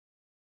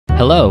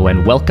Hello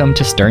and welcome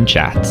to Stern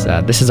Chats.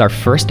 This is our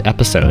first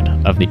episode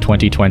of the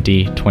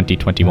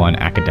 2020-2021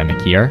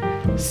 academic year,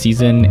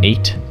 Season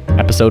 8,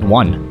 Episode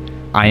 1.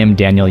 I am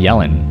Daniel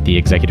Yellen, the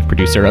executive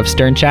producer of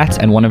Stern Chats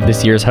and one of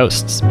this year's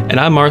hosts. And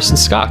I'm Marcin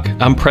Skok.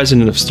 I'm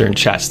president of Stern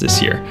Chats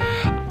this year.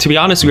 To be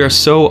honest, we are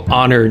so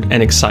honored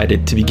and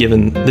excited to be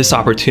given this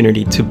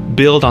opportunity to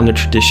build on the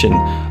tradition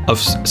of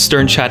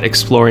Stern Chat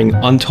exploring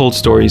untold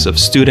stories of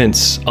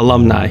students,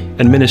 alumni,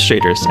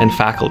 administrators, and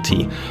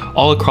faculty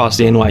all across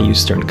the NYU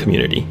Stern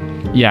community.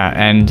 Yeah,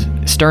 and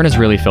Stern is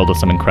really filled with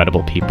some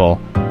incredible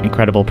people,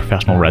 incredible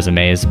professional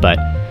resumes, but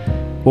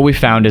what we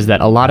found is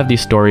that a lot of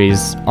these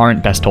stories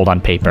aren't best told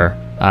on paper.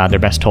 They're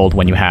best told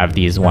when you have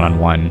these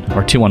one-on-one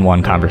or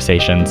two-on-one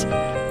conversations.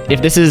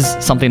 If this is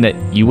something that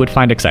you would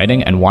find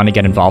exciting and want to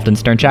get involved in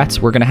Stern Chats,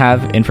 we're going to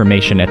have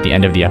information at the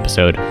end of the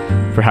episode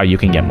for how you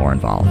can get more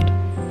involved.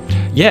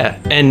 Yeah,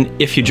 and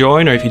if you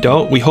join or if you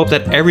don't, we hope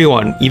that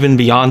everyone, even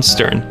beyond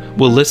Stern,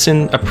 will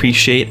listen,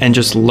 appreciate, and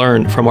just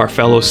learn from our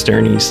fellow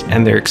Sternies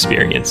and their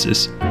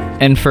experiences.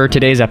 And for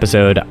today's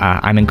episode,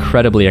 I'm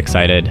incredibly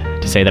excited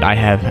to say that I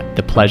have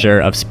the pleasure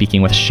of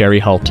speaking with Sherry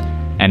Hult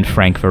and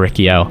Frank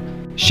Verricchio.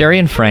 Sherry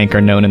and Frank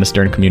are known in the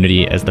Stern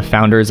community as the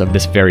founders of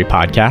this very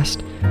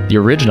podcast, the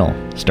original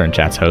Stern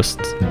Chats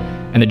hosts,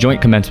 and the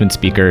joint commencement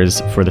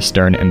speakers for the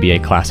Stern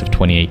MBA class of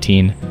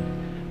 2018.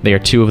 They are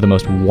two of the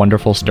most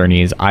wonderful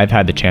Sternies I've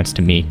had the chance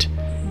to meet,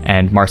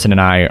 and Marcin and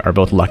I are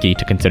both lucky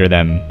to consider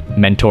them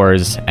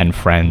mentors and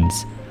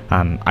friends.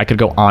 I could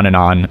go on and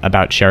on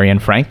about Sherry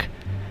and Frank,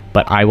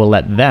 but I will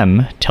let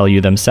them tell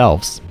you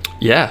themselves.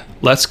 Yeah,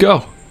 let's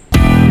go.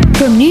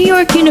 From New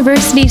York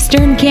University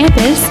Stern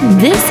campus,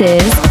 this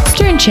is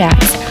Stern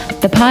Chats,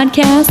 the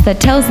podcast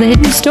that tells the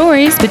hidden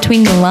stories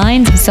between the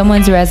lines of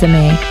someone's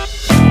resume.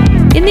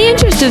 In the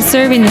interest of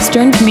serving the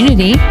Stern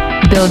community,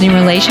 building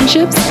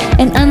relationships,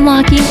 and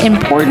unlocking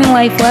important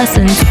life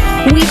lessons,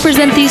 we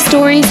present these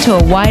stories to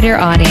a wider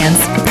audience.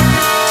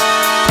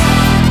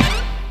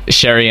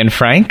 Sherry and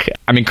Frank,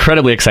 I'm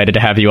incredibly excited to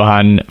have you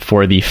on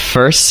for the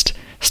first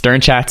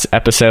Stern Chats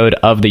episode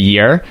of the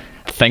year.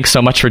 Thanks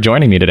so much for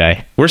joining me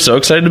today. We're so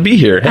excited to be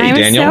here. Hey, I'm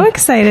Daniel. so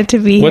excited to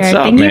be What's here.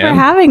 up, Thank you man? for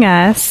having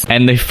us.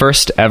 And the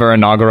first ever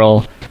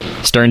inaugural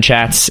Stern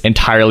Chats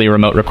entirely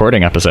remote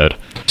recording episode.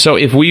 So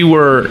if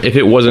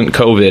it wasn't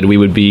COVID, we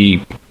would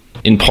be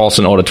in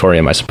Paulson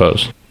Auditorium, I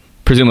suppose.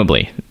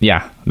 Presumably,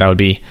 yeah, that would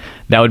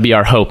be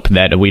our hope,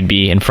 that we'd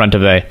be in front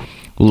of a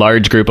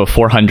large group of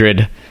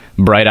 400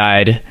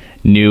 bright-eyed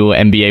new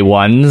MBA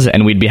ones,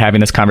 and we'd be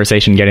having this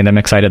conversation, getting them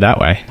excited that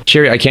way.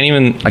 Sherry, I can't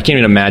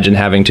even imagine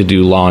having to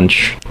do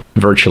launch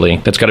virtually.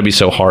 That's got to be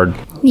so hard.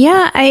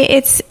 Yeah,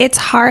 it's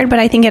hard, but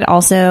I think it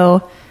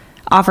also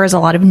offers a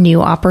lot of new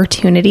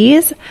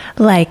opportunities,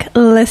 like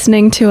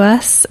listening to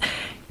us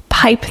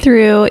pipe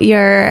through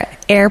your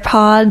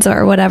AirPods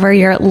or whatever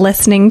you're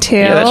listening to.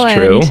 Yeah, that's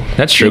true.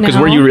 That's true. Because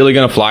were you really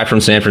going to fly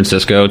from San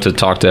Francisco to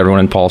talk to everyone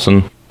in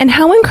Paulson? And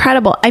how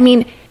incredible. I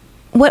mean,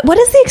 what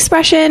is the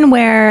expression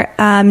where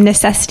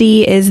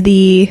necessity is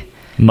the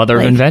Mother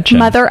of invention.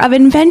 Mother of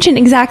invention,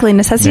 exactly.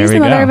 Necessity is the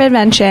mother of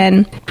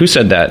invention. Who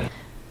said that?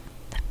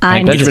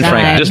 Benjamin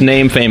Franklin. Just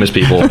name famous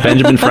people.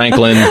 Benjamin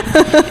Franklin.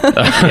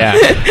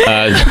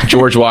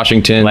 George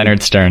Washington.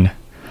 Leonard Stern.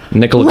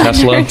 Nikola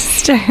Tesla.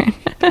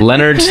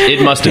 Leonard Stern.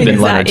 It must have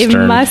been Leonard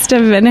Stern. It must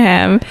have been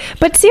him.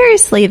 But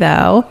seriously,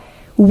 though,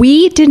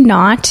 we did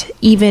not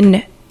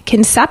even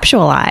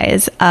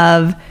conceptualize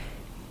of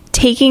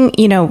taking,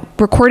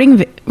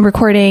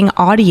 recording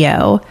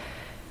audio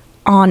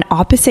on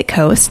opposite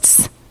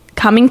coasts,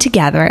 coming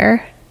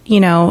together,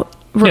 Yeah,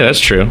 that's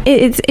true.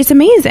 It's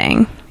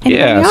amazing. And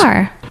here we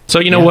are. So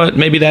you know what?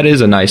 Maybe that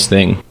is a nice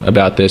thing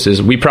about this,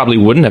 is we probably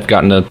wouldn't have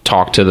gotten to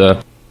talk to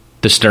the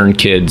Stern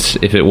kids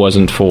if it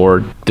wasn't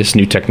for this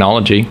new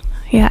technology.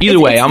 Yeah. Either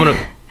way, I'm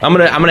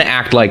gonna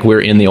act like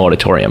we're in the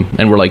auditorium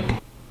and we're like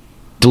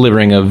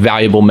delivering a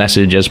valuable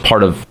message as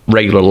part of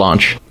regular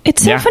lunch.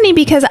 It's so funny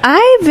because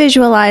I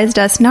visualized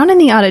us not in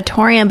the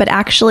auditorium, but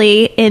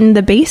actually in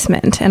the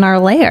basement in our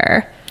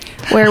lair,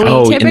 where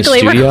we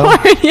typically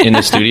record. In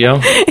the studio?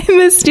 In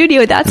the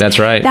studio. That's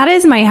right. That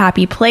is my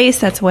happy place.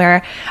 That's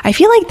where I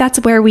feel like that's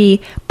where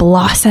we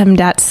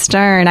blossomed at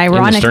Stern,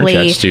 ironically, in the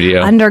Stern Chat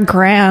studio.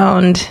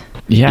 Underground.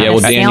 Yeah, well,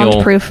 Daniel,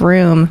 soundproof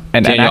room.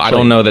 And Daniel, actually, I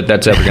don't know that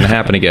that's ever going to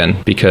happen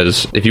again,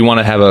 because if you want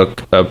to have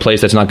a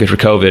place that's not good for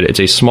COVID, it's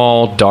a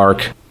small,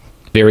 dark,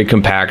 very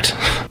compact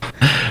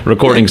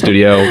recording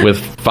studio with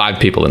 5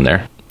 people in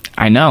there.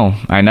 I know.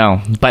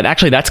 But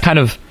actually, that's kind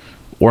of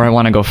where I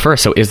want to go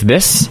first. So is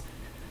this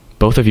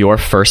both of your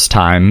first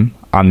time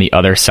on the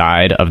other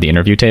side of the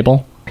interview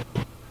table?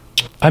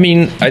 I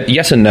mean,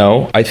 yes and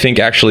no. I think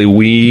actually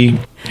we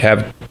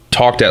have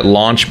talked at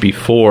launch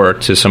before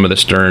to some of the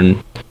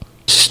Stern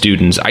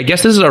students. I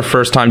guess this is our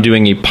first time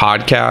doing a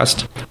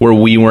podcast where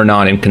we were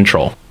not in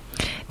control.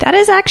 That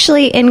is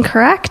actually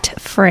incorrect,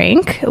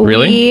 Frank.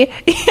 Really?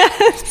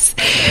 Yes.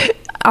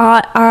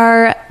 At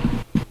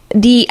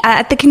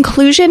the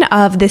conclusion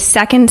of the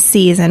second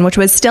season, which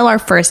was still our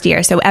first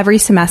year, so every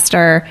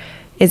semester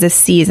is a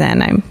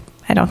season.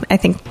 I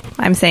think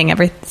I'm saying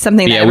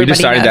something that Yeah, we everybody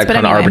decided knows, that but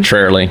kind of anyway.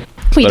 arbitrarily.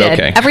 We but did.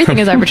 Okay. Everything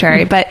is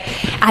arbitrary. But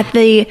at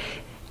the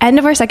end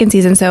of our second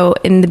season, so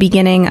in the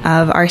beginning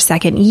of our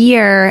second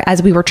year,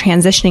 as we were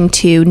transitioning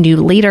to new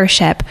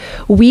leadership,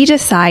 we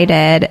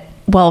decided,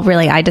 well,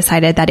 really, I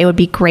decided that it would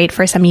be great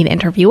for somebody to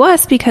interview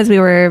us because we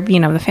were,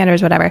 the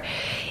founders, whatever.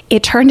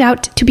 It turned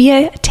out to be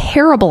a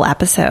terrible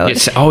episode.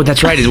 Oh,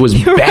 that's right. It was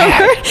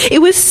bad. It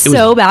was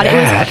so bad. It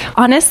bad. was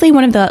honestly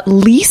one of the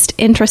least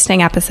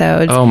interesting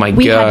episodes. Oh my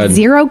we God. had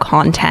zero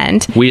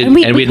content. We had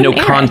no couldn't air it.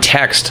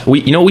 context.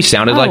 You know what we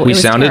sounded like? Oh, We it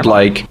was sounded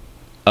terrible.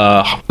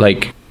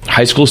 like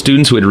high school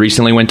students who had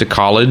recently went to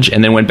college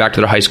and then went back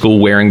to their high school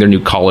wearing their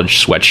new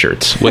college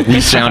sweatshirts. Like,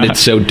 we sounded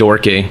so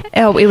dorky.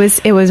 Oh, it was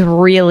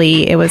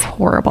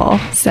horrible.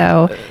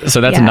 So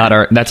So that's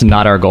yeah.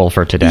 not our goal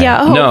for today. Yeah,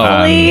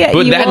 hopefully.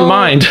 But you that in will,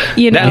 mind,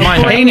 hey,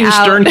 bring new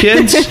out- Stern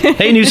kids,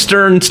 hey, new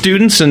Stern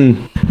students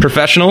and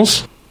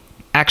professionals.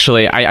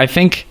 Actually, I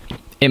think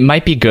it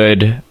might be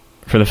good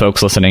for the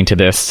folks listening to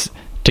this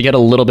to get a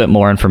little bit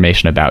more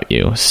information about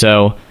you.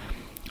 So,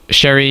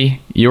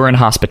 Sherry, you were in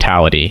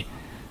hospitality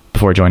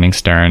before joining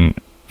Stern.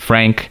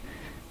 Frank,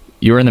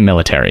 you were in the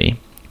military.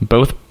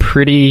 Both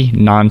pretty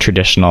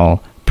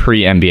non-traditional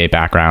pre-MBA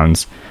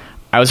backgrounds.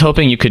 I was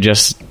hoping you could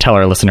just tell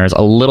our listeners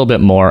a little bit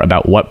more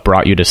about what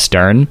brought you to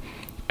Stern,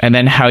 and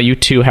then how you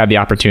two had the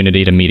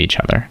opportunity to meet each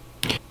other.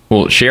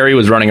 Well, Sherry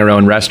was running her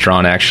own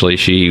restaurant, actually.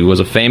 She was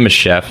a famous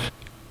chef.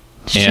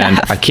 And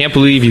Chef. I can't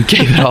believe you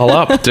gave it all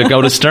up to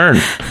go to Stern.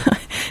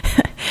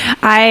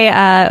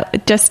 I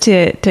just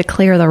to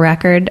clear the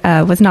record,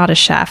 was not a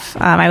chef.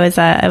 I was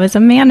a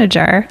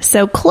manager,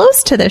 so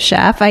close to the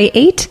chef. I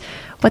ate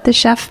what the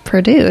chef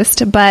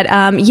produced, but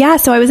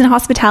so I was in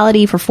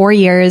hospitality for 4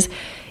 years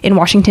in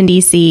Washington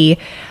D.C.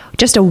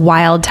 Just a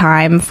wild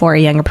time for a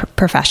young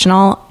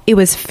professional. It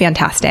was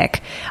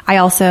fantastic. I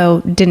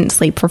also didn't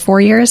sleep for 4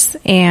 years,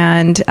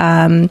 and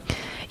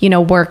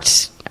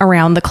worked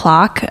around the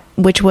clock,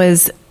 which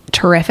was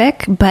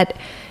terrific. But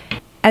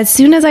as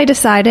soon as I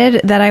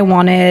decided that I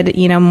wanted,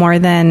 more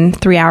than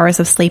 3 hours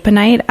of sleep a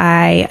night,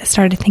 I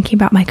started thinking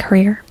about my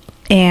career.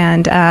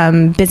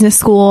 And business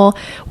school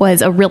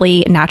was a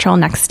really natural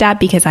next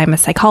step because I'm a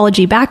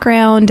psychology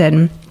background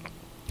and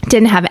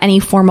didn't have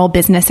any formal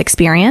business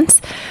experience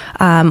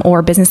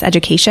or business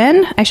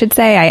education, I should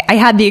say. I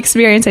had the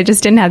experience, I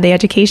just didn't have the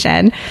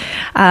education.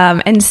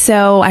 And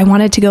so I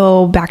wanted to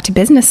go back to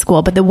business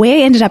school. But the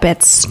way I ended up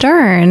at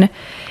Stern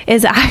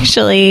is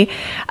actually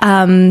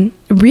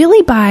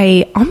really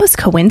by almost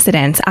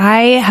coincidence.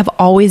 I have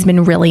always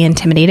been really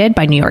intimidated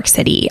by New York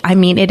City. I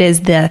mean, it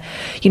is the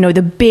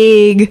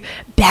big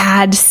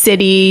bad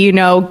city,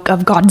 of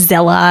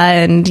Godzilla.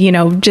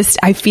 And, just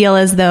I feel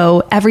as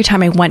though every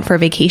time I went for a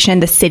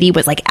vacation, the city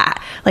was Wait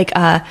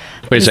a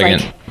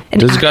second.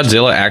 Does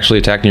Godzilla actually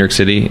attack New York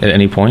City at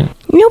any point?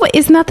 No, but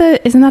isn't that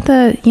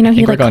the he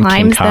we're like going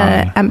climbs King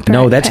the Kong. emperor?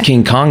 No, that's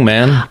King Kong,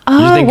 man.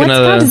 Oh, what's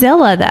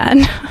Godzilla then?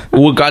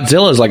 Well,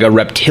 Godzilla is like a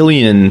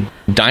reptilian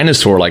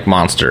dinosaur-like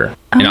monster.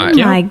 Oh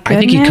my I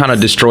think he goodness. kind of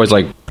destroys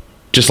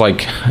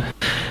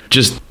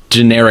just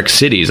generic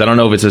cities. I don't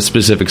know if it's a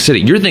specific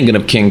city. You're thinking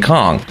of King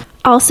Kong.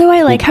 Also,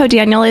 I like how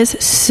Daniel is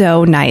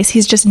so nice.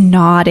 He's just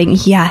nodding.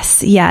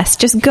 Yes, yes.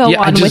 Just go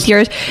on with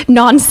your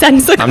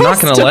nonsensical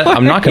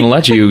I'm not gonna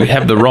let you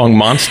have the wrong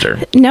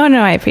monster. No,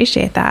 I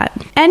appreciate that.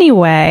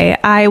 Anyway,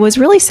 I was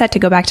really set to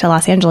go back to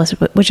Los Angeles,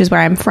 which is where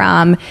I'm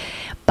from.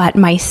 But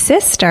my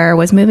sister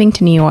was moving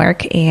to New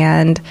York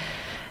and,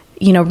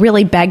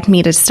 really begged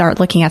me to start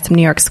looking at some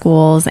New York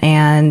schools,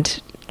 and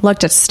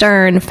looked at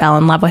Stern, fell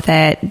in love with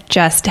it,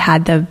 just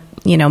had the,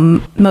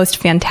 most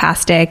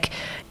fantastic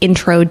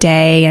intro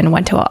day and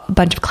went to a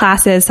bunch of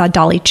classes, saw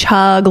Dolly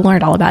Chugh,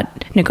 learned all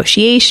about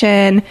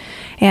negotiation,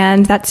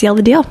 and that sealed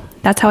the deal.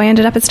 That's how I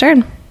ended up at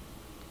Stern.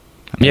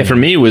 Yeah, for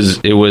me, it was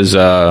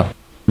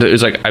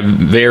like a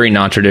very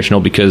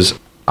non-traditional because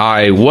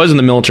I was in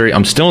the military.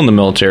 I'm still in the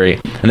military,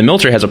 and the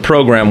military has a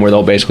program where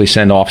they'll basically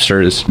send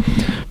officers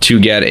to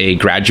get a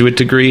graduate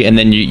degree, and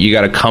then you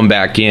got to come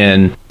back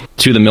in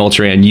to the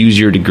military and use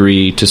your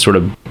degree to sort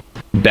of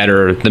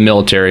better the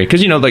military.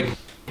 Because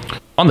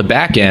on the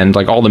back end,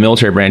 like all the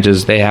military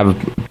branches, they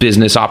have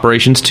business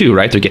operations too,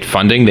 right? They get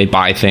funding, they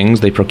buy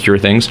things, they procure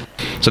things.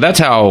 So that's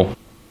how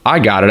I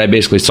got it. I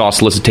basically saw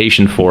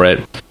solicitation for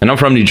it, and I'm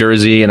from New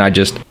Jersey, and I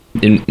just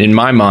in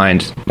my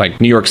mind, like,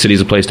 New York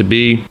City's a place to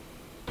be.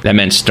 That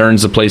meant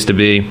Stern's the place to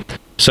be.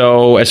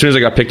 So as soon as I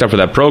got picked up for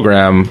that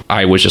program,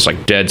 I was just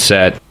like dead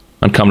set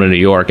on coming to New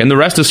York, and the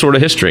rest is sort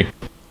of history.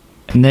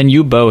 And then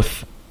you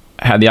both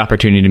had the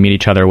opportunity to meet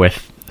each other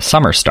with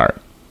Summer Start.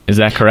 Is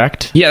that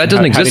correct? Yeah, that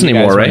doesn't exist how did you guys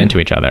anymore, run right? Into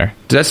each other.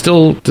 Does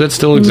that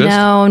still exist?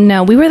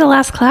 No, we were the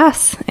last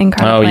class in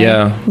Carplay. Oh,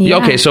 yeah.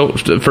 Okay, so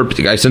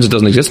since it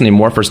doesn't exist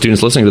anymore, for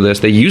students listening to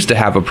this, they used to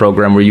have a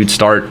program where you'd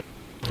start,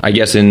 I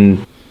guess,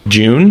 in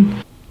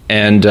June,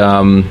 and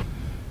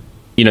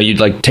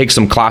you'd take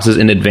some classes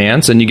in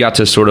advance, and you got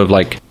to sort of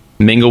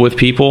mingle with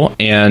people.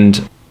 And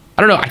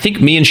I don't know, I think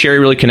me and Sherry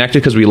really connected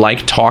because we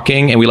like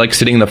talking and we like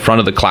sitting in the front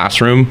of the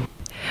classroom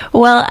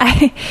Well,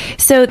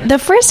 so the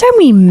first time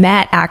we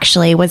met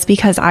actually was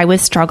because I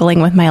was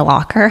struggling with my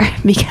locker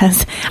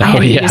because I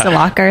hadn't used a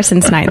locker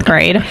since 9th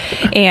grade.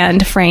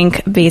 And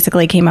Frank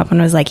basically came up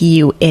and was like,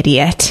 "You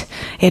idiot.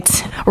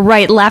 It's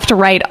right, left,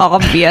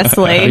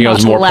 obviously." I think I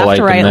was more polite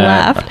than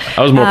that.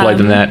 I was more polite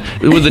than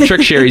that. With the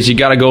trick, Sherry, is you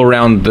got to go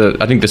around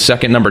the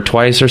second number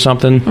twice or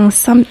something.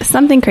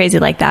 Something crazy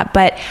like that.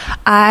 But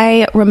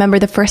I remember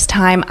the first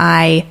time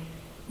I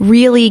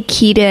really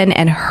keyed in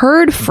and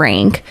heard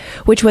Frank,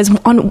 which was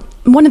on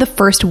one of the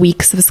first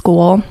weeks of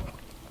school.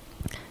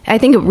 I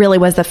think it really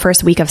was the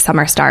first week of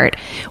summer start.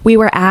 We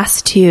were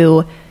asked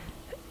to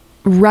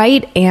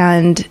write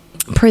and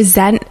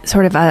present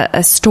sort of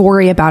a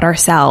story about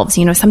ourselves,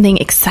 something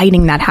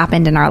exciting that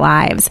happened in our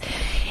lives.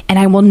 And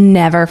I will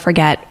never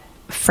forget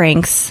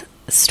Frank's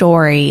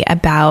story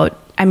about,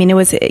 it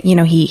was,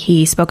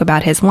 he spoke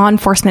about his law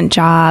enforcement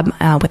job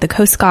with the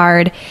Coast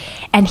Guard,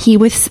 and he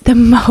was the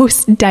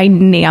most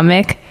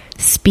dynamic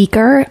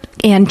speaker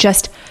and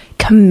just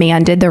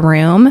commanded the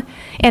room.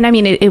 And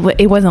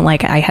it wasn't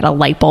like I had a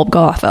light bulb go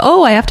off.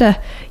 Oh, I have to,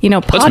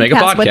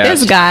 podcast with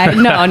this guy.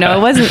 No,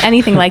 it wasn't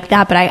anything like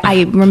that. But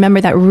I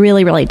remember that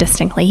really, really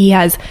distinctly. He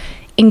has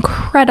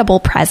incredible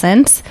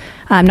presence,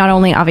 not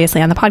only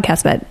obviously on the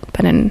podcast,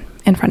 but in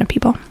front of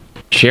people.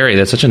 Sherry,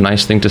 that's such a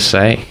nice thing to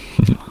say.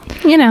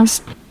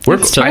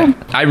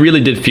 I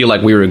really did feel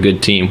like we were a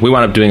good team. We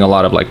wound up doing a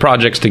lot of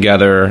projects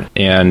together,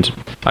 and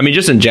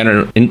just in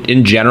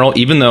general,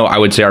 even though I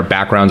would say our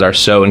backgrounds are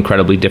so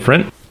incredibly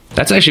different,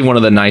 that's actually one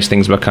of the nice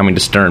things about coming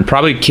to Stern.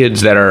 Probably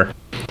kids that are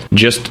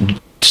just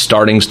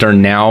starting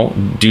Stern now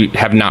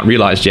have not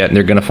realized yet, and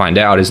they're going to find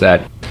out, is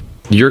that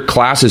your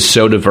class is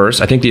so diverse.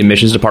 I think the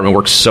admissions department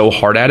works so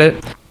hard at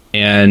it,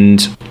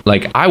 and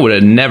I would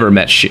have never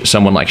met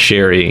someone like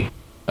Sherry.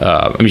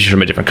 She's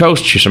from a different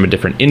coast. She's from a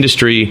different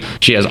industry.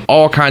 She has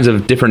all kinds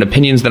of different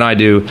opinions than I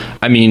do.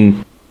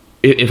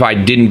 If I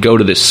didn't go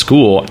to this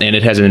school, and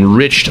it has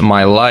enriched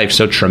my life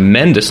so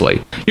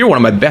tremendously. You're one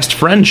of my best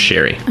friends,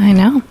 Sherry. I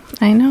know.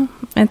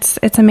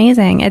 It's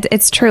amazing.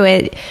 It's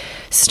true.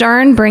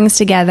 Stern brings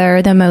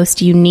together the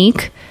most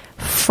unique,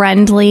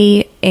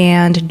 friendly,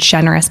 and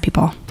generous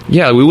people.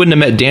 Yeah, we wouldn't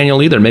have met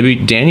Daniel either. Maybe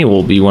Daniel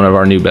will be one of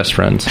our new best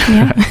friends.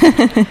 Yeah.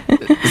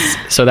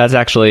 So that's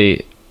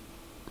actually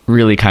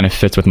really kind of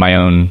fits with my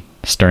own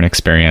Stern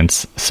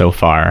experience so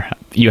far.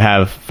 You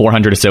have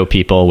 400 or so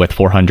people with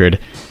 400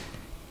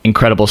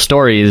 incredible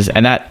stories,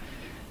 and that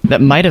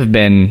might have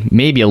been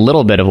maybe a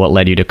little bit of what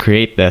led you to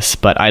create this,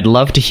 but I'd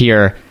love to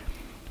hear,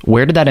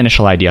 where did that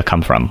initial idea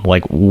come from?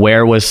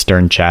 Where was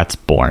Stern Chats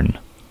born?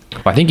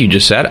 I think you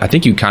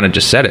kind of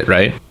just said it,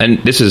 right? And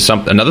this is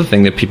another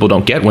thing that people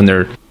don't get when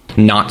they're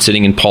not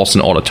sitting in Paulson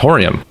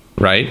Auditorium,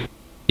 right?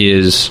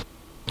 Is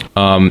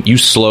you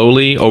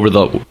slowly, over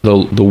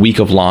the week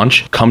of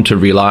launch, come to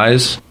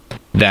realize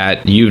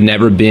that you've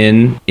never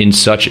been in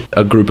such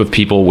a group of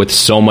people with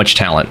so much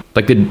talent.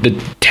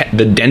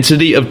 The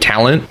density of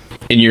talent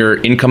in your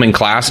incoming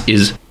class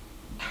is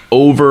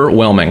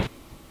overwhelming.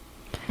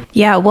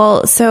 Yeah,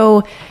 well,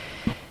 so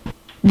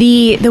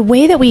the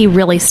way that we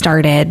really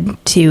started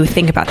to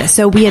think about this,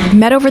 so we had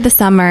met over the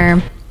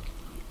summer.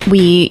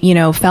 We,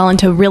 fell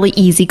into really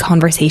easy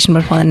conversation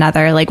with one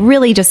another,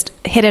 really just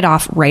hit it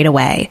off right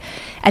away.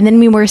 And then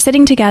we were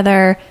sitting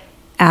together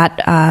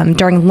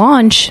during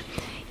launch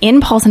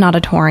in Paulson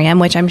Auditorium,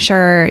 which I'm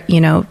sure,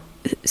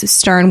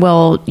 Stern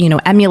will,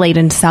 emulate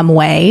in some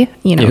way,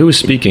 who was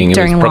speaking? It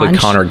was probably launch.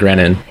 Connor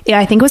Grennan. Yeah,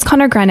 I think it was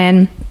Connor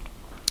Grennan.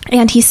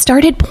 And he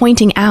started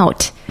pointing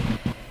out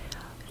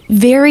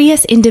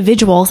various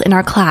individuals in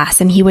our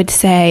class. And he would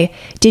say,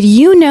 did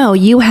you know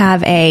you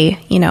have a,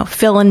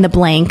 fill in the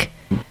blank,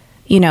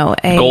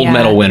 a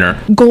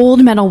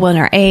gold medal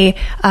winner, a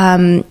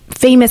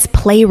famous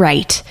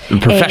playwright, a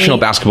professional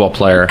basketball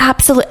player.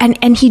 Absolutely.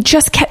 And he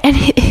just kept, and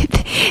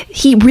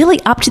he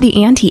really upped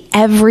the ante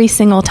every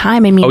single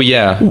time. Oh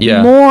yeah.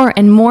 More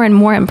and more and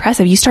more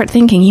impressive. You start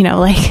thinking,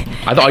 I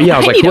thought, I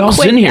was like, who else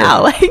is in here?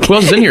 Who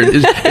else is in here?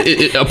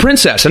 A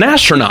princess, an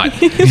astronaut.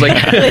 It's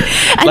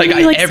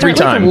every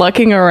time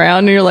looking around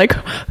and you're like,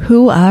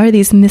 who are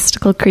these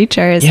mystical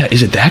creatures? Yeah.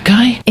 Is it that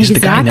guy? Is it the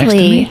guy next to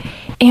me?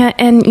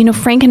 And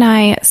Frank and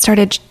I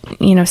started,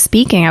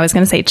 speaking. I was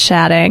going to say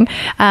chatting,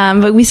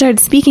 but we started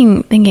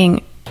speaking,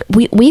 thinking,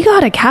 we got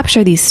to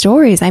capture these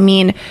stories.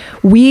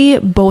 We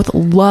both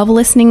love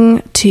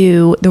listening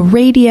to the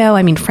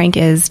radio. Frank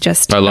is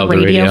just a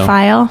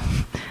radiophile.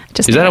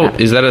 Is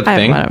that a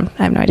thing? I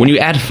have no idea. When you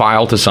add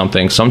file to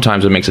something,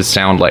 sometimes it makes it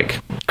sound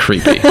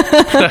creepy.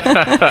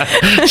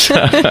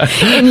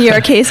 In your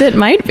case, it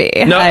might be.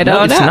 No, I don't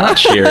know. It's not,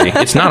 Sherry.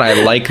 It's not.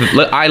 I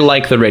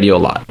like the radio a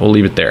lot. We'll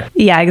leave it there.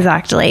 Yeah,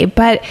 exactly.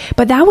 But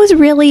that was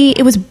really,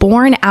 it was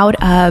born out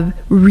of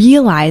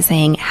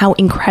realizing how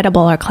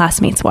incredible our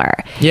classmates were.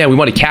 Yeah, we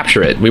wanted to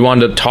capture it. We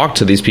wanted to talk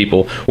to these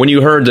people. When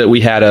you heard that we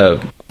had a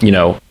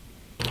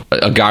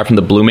guy from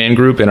the Blue Man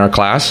Group in our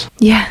class.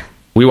 Yeah.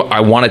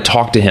 I want to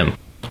talk to him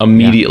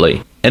immediately.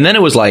 Yeah. And then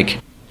it was I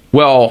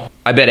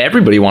bet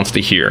everybody wants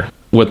to hear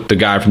what the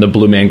guy from the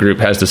Blue Man Group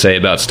has to say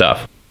about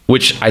stuff.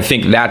 which I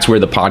think that's where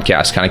the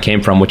podcast kind of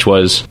came from, which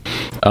was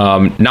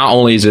not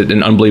only is it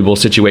an unbelievable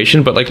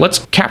situation, but like, let's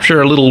capture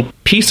a little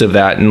piece of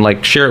that and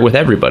like share it with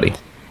everybody.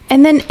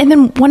 And then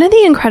one of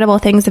the incredible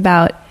things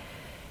about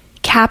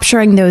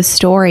capturing those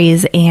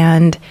stories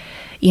and,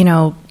 you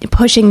know,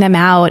 pushing them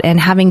out and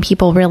having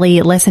people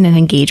really listen and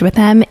engage with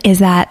them is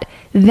that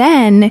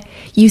then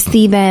you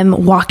see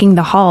them walking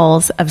the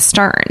halls of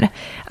Stern.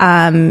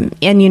 And,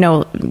 you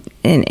know,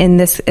 in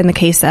the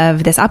case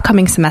of this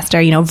upcoming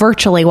semester, you know,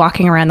 virtually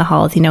walking around the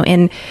halls, you know,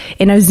 in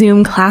a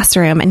Zoom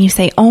classroom, and you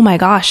say, oh my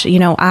gosh, you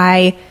know,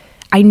 I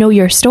know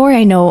your story.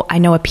 I know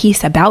a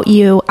piece about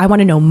you. I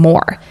want to know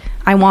more.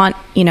 I want,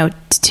 you know,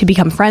 to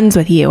become friends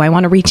with you. I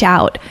want to reach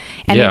out.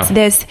 And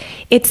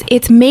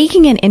it's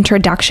making an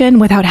introduction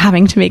without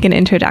having to make an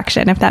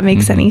introduction, if that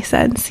makes any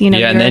sense. You know,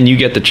 and then you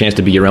get the chance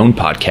to be your own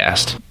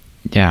podcast.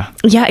 Yeah.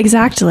 Yeah,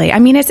 exactly. I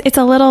mean, it's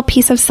a little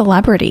piece of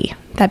celebrity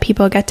that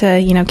people get to,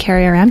 you know,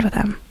 carry around with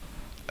them.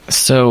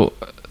 So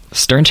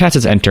Stern Chats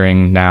is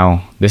entering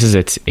now. This is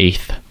its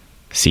 8th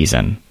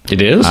season.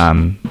 It is?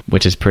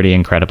 Which is pretty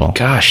incredible.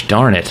 Gosh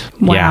darn it.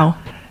 Wow.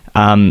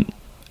 Yeah.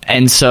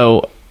 And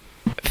so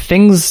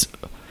things,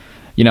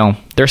 you know,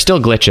 there are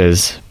still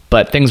glitches,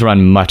 but things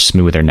run much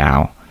smoother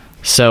now.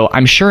 So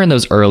I'm sure in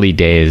those early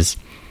days,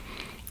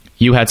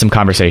 you had some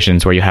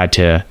conversations where you had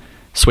to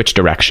switch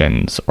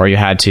directions, or you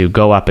had to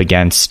go up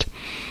against,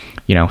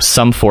 you know,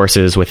 some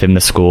forces within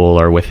the school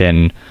or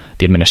within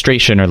the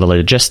administration or the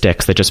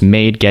logistics that just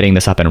made getting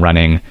this up and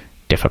running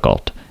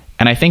difficult.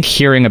 And I think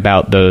hearing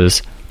about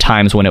those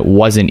times when it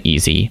wasn't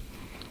easy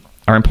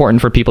are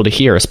important for people to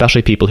hear,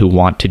 especially people who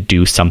want to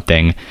do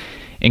something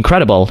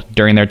incredible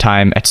during their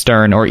time at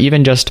Stern, or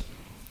even just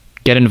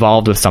get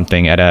involved with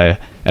something at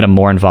a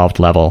more involved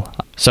level.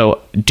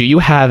 So do you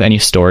have any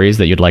stories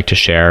that you'd like to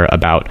share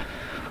about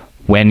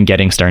when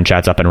getting Stern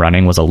Chats up and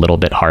running was a little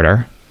bit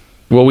harder?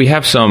 Well, we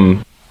have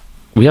some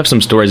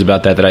stories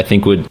about that I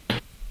think would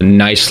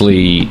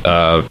nicely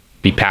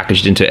be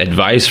packaged into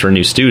advice for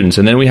new students.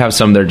 And then we have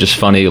some that are just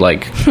funny,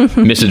 like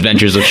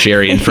misadventures of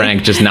Sherry and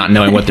Frank just not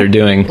knowing what they're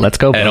doing. Let's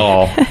go at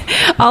all.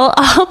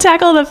 I'll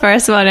tackle the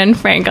first one, and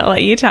Frank, I'll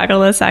let you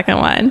tackle the second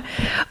one.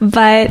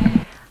 But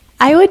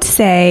I would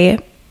say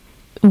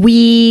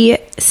we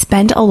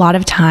spent a lot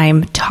of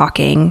time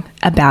talking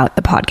about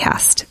the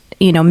podcast,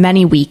 you know,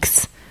 many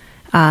weeks,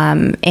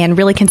 and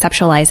really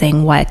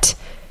conceptualizing what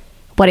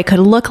it could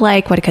look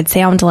like, what it could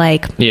sound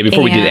like. Yeah,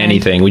 before we did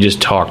anything, we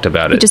just talked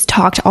about it. We just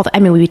talked we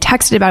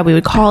texted about it, we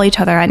would call each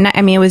other. And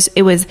I mean,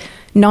 it was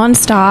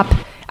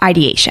nonstop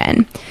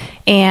ideation.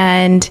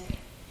 And,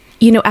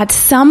 you know, at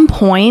some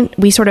point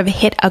we sort of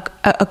hit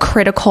a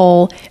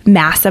critical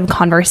mass of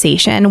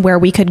conversation where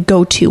we could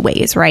go two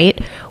ways,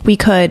 right? We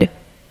could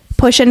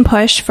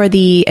push for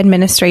the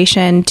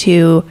administration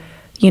to,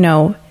 you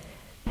know,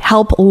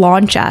 help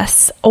launch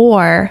us,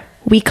 or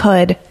we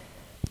could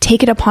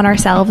take it upon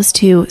ourselves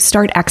to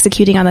start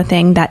executing on the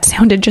thing that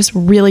sounded just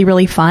really,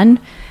 really fun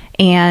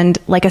and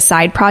like a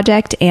side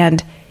project.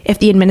 And if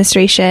the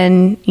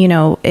administration, you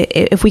know,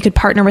 if we could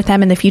partner with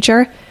them in the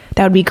future,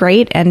 that would be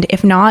great. And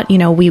if not, you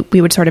know, we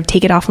would sort of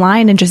take it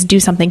offline and just do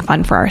something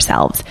fun for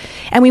ourselves.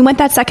 And we went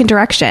that second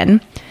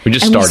direction. We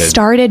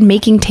started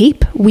making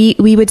tape. We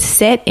would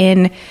sit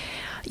in,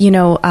 you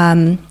know,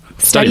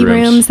 study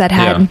rooms that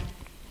had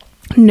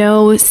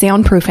no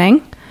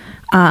soundproofing.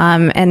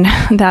 And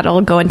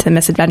that'll go into the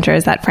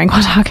misadventures that Frank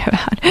will talk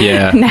about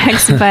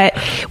next. But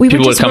we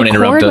would just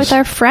record with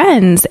our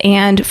friends,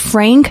 and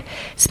Frank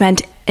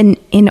spent an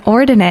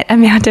inordinate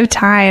amount of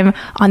time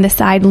on the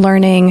side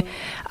learning,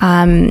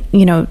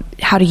 you know,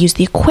 how to use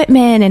the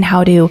equipment and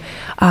how to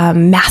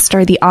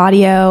master the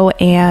audio.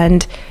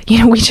 And, you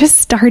know, we just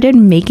started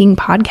making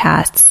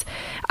podcasts.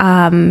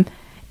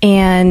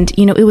 And,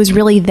 you know, it was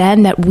really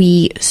then that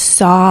we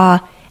saw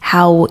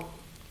how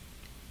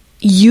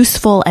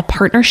useful a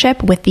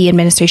partnership with the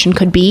administration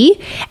could be.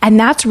 And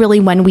that's really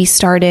when we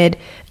started,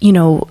 you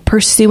know,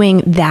 pursuing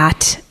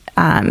that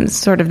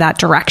sort of that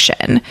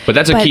direction. But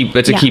that's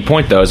a key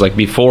point though, is like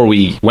before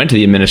we went to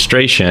the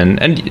administration,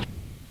 and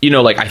you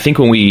know, like I think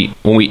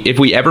if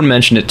we ever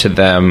mentioned it to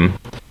them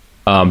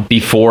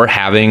before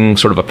having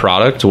sort of a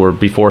product, or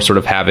before sort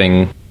of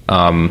having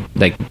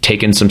like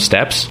taken some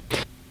steps,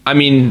 I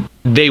mean,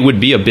 they would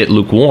be a bit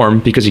lukewarm,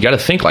 because you got to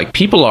think, like,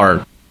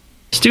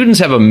 students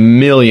have a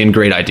million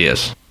great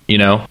ideas, you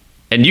know,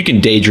 and you can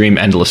daydream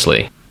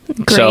endlessly.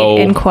 Great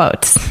in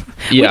quotes.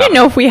 Yeah. We didn't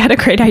know if we had a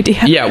great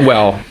idea. Yeah,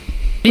 well,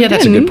 yeah,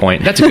 that's a good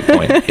point.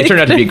 It turned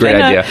out to be a great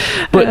idea.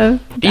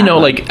 But, you know,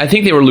 like, I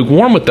think they were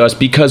lukewarm with us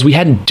because we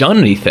hadn't done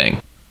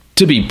anything.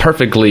 To be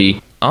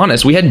perfectly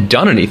honest, we hadn't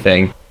done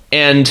anything.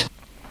 And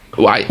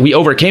we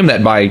overcame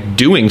that by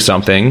doing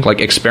something, like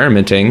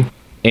experimenting.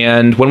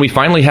 And when we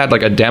finally had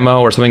like a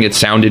demo or something that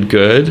sounded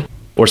good,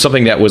 or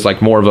something that was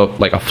like more of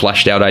a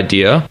fleshed out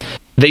idea,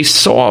 they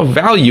saw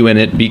value in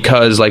it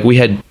because like we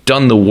had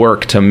done the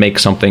work to make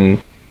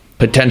something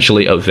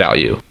potentially of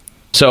value.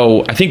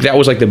 So I think that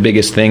was like the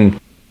biggest thing.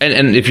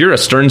 And if you're a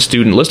Stern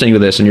student listening to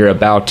this and you're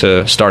about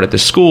to start at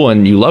this school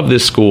and you love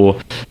this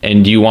school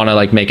and you want to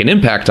like make an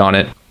impact on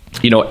it,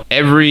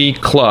 every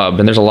club,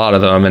 and there's a lot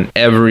of them, and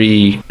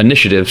every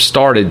initiative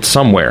started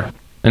somewhere.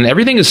 And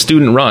everything is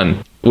student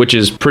run, which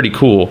is pretty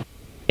cool.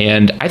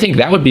 And I think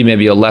that would be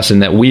maybe a lesson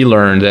that we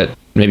learned that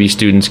maybe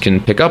students can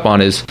pick up on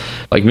is,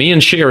 like me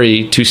and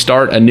Sherry, to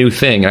start a new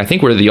thing. And I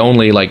think we're the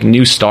only like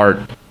new start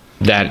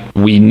that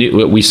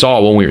we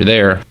saw when we were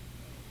there.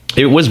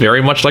 It was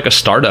very much like a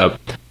startup,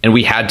 and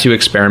we had to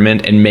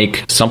experiment and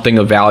make something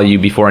of value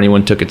before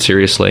anyone took it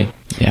seriously.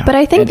 Yeah. But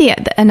I think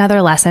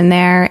another lesson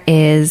there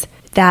is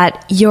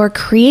that your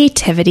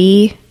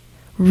creativity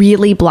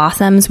really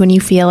blossoms when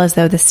you feel as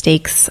though the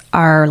stakes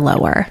are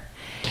lower.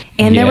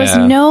 And there was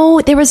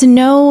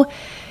no,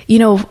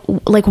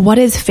 like, what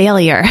is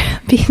failure?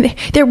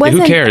 There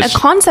wasn't a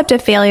concept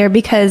of failure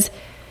because,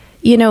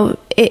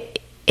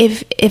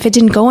 if it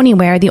didn't go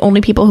anywhere, the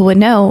only people who would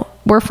know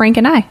were Frank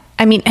and I.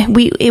 I mean,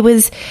 it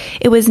was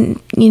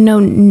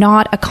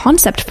not a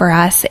concept for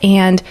us.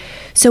 And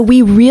so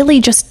we really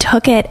just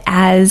took it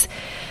as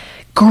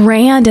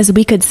grand as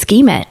we could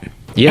scheme it.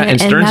 Yeah,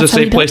 and Stern's a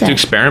safe place to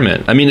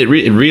experiment. I mean, it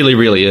really,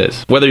 really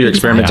is. Whether you're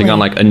experimenting on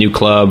like a new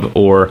club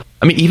or,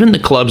 I mean, even the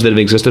clubs that have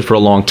existed for a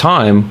long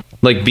time,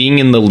 like being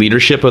in the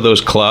leadership of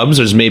those clubs,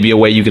 there's maybe a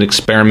way you can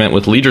experiment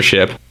with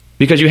leadership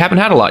because you haven't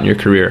had a lot in your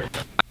career.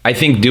 I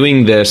think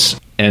doing this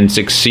and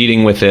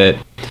succeeding with it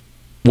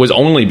was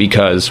only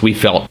because we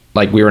felt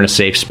like we were in a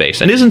safe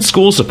space. And isn't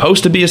school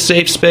supposed to be a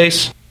safe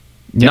space?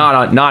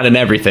 Yeah. Not in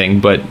everything,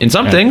 but in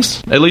some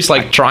things, at least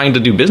like trying to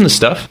do business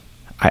stuff.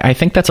 I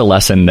think that's a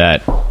lesson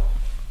that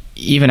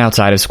even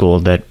outside of school,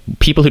 that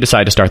people who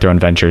decide to start their own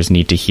ventures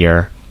need to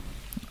hear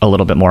a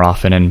little bit more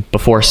often. And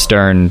before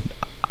Stern,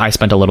 I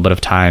spent a little bit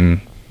of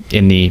time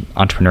in the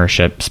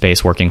entrepreneurship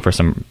space working for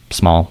some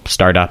small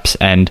startups.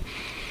 And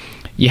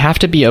you have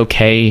to be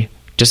okay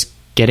just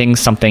getting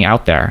something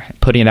out there,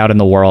 putting it out in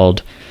the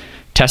world,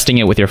 testing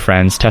it with your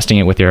friends, testing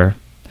it with your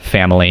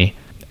family,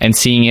 and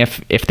seeing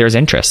if there's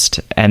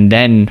interest. And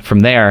then from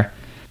there,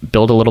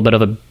 build a little bit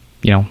of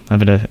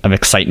of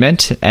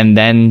excitement, and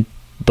then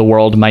the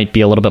world might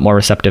be a little bit more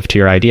receptive to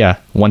your idea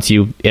once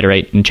you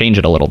iterate and change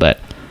it a little bit.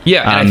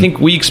 Yeah, and I think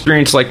we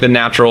experienced like the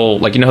natural,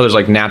 like, how there's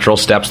like natural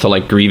steps to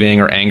like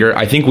grieving or anger.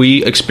 I think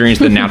we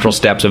experienced the natural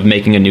steps of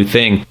making a new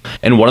thing.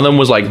 And one of them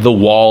was like the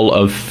wall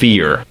of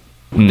fear.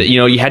 That,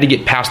 you had to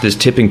get past this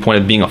tipping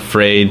point of being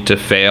afraid to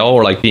fail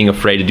or like being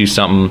afraid to do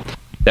something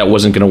that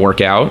wasn't going to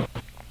work out.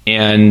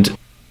 And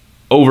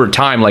over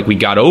time, like, we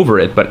got over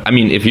it. But I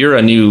mean, if you're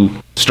a new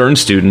Stern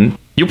student,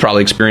 you'll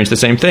probably experience the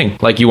same thing.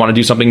 Like, you want to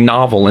do something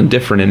novel and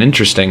different and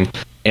interesting,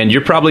 and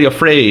you're probably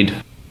afraid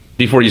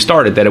before you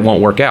started that it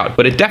won't work out.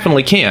 But it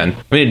definitely can.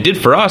 I mean, it did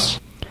for us.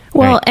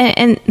 Well, right.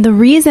 and the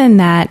reason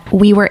that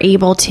we were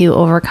able to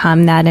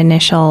overcome that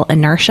initial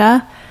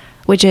inertia,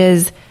 which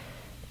is,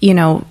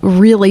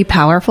 really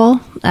powerful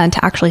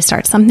to actually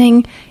start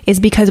something, is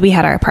because we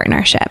had our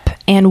partnership,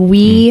 and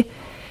we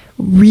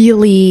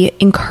really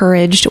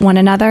encouraged one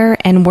another,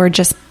 and were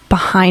just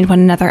behind one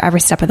another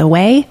every step of the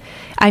way.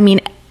 I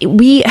mean,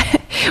 we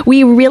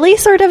really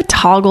sort of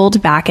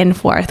toggled back and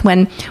forth.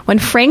 When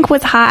Frank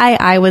was high,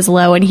 I was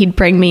low, and he'd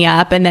bring me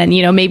up, and then,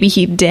 maybe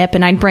he'd dip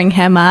and I'd bring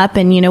him up,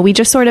 and, we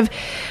just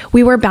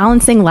we were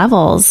balancing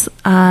levels.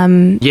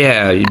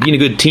 Yeah, being a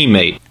good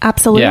teammate.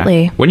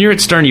 Absolutely. Yeah. When you're at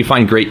Stern, you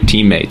find great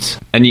teammates,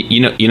 and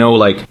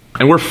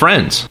and we're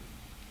friends.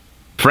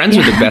 Friends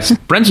are the best.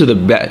 Friends are the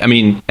best. I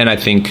mean, and I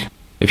think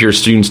if you're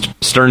a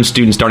Stern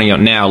student starting out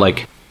now,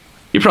 like,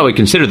 you probably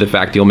consider the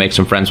fact you'll make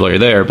some friends while you're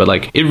there, but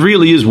like, it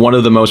really is one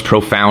of the most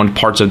profound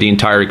parts of the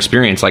entire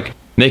experience, like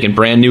making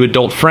brand new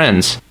adult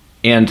friends.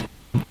 And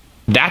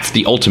that's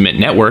the ultimate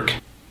network,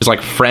 is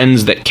like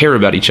friends that care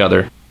about each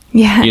other.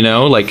 Yeah.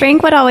 Like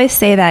Frank would always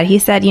say that. He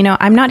said,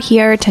 I'm not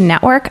here to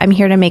network, I'm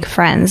here to make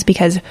friends,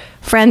 because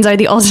friends are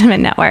the ultimate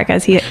network,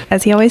 as he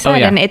always said. Oh,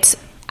 yeah. And it's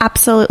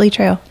absolutely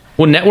true.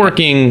 Well,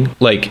 networking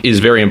like is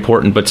very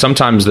important, but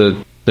sometimes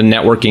the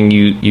networking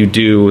you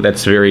do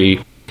that's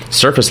very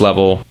surface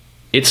level,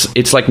 it's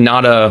like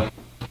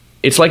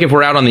it's like if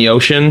we're out on the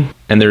ocean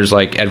and there's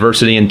like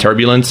adversity and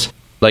turbulence,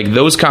 like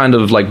those kind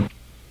of like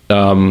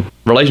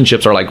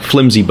relationships are like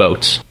flimsy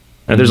boats.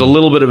 And if there's a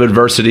little bit of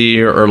adversity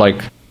or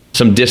like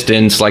some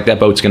distance, like that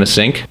boat's going to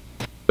sink.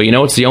 But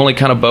it's the only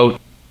kind of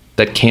boat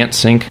that can't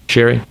sink,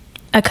 Sherry?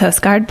 A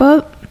Coast Guard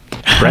boat?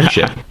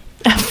 Friendship.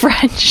 A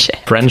friendship.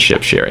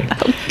 Friendship, Sherry.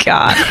 Oh,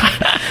 God.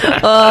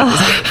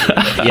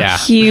 Yeah.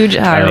 Huge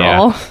eye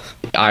roll.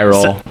 Eye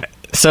roll.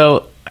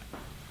 So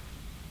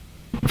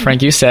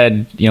Frank, you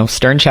said,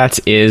 Stern Chats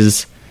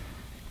is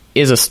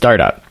a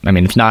startup. I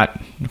mean, it's not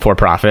for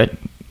profit.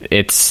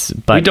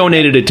 But we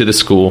donated it to the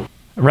school.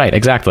 Right,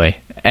 exactly.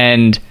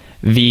 And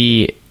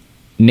the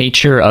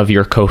nature of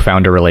your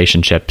co-founder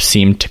relationship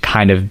seemed to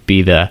kind of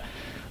be the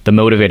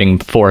motivating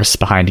force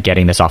behind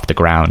getting this off the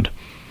ground.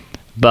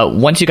 But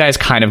once you guys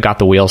kind of got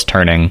the wheels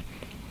turning,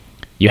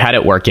 you had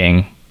it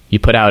working, you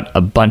put out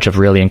a bunch of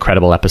really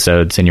incredible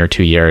episodes in your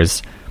 2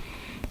 years.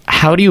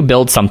 How do you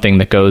build something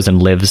that goes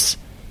and lives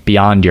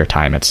beyond your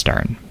time at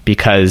Stern?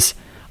 Because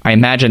I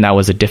imagine that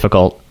was a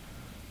difficult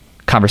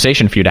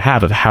conversation for you to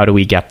have, of how do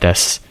we get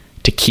this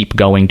to keep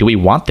going? Do we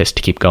want this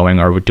to keep going,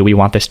 or do we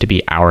want this to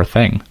be our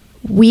thing?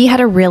 We had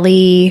a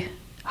really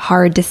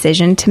hard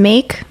decision to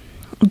make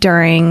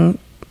during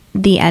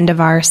the end of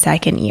our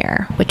second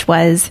year, which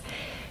was,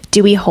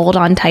 do we hold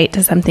on tight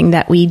to something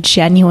that we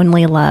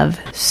genuinely love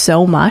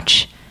so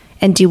much?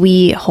 And do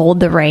we hold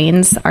the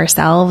reins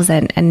ourselves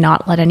and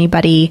not let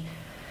anybody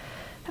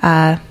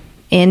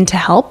in to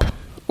help?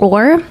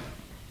 Or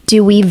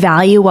do we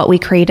value what we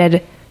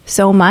created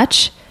so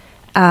much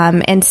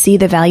and see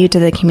the value to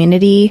the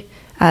community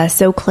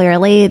so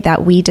clearly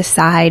that we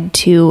decide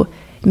to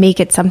make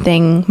it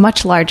something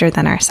much larger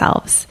than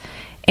ourselves?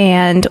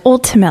 And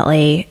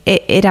ultimately,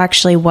 it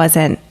actually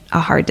wasn't a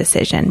hard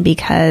decision,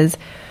 because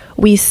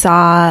we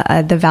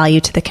saw the value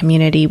to the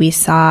community. We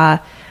saw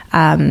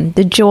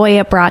the joy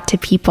it brought to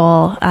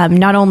people,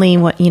 not only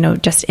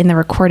just in the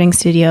recording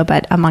studio,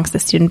 but amongst the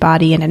student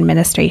body and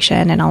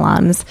administration and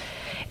alums.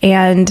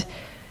 And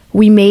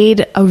we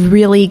made a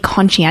really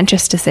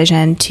conscientious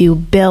decision to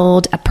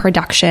build a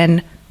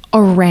production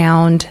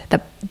around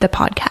the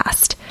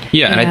podcast.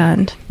 Yeah,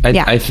 and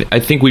I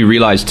think we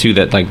realized too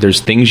that like there's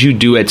things you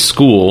do at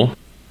school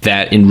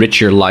that enrich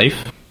your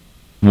life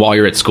while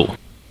you're at school,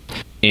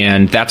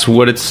 and that's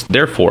what it's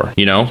there for.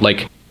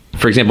 Like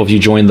for example, if you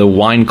join the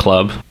wine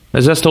club,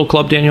 is that still a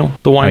club, Daniel?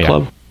 The wine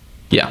club?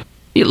 Yeah.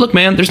 Look,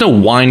 man, there's no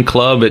wine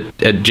club at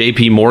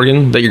JP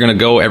Morgan that you're going to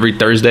go every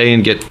Thursday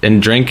and get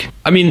and drink.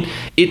 I mean,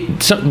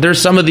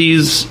 there's some of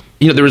these.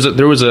 There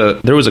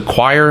was a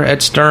choir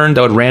at Stern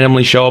that would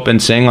randomly show up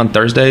and sing on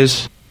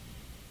Thursdays.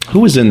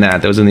 Who was in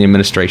that? That was in the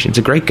administration. It's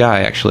a great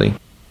guy, actually.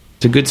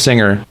 It's a good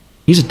singer.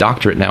 He's a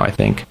doctorate now, I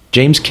think.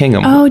 James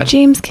Kingham. Oh,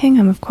 James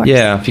Kingham, of course.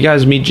 Yeah, if you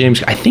guys meet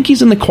James, I think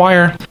he's in the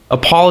choir.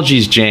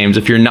 Apologies, James,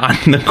 if you're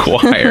not in the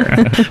choir.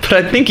 But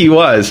I think he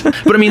was.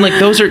 But I mean, like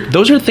those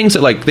are things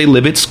that like they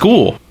live at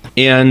school.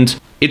 And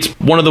it's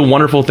one of the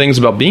wonderful things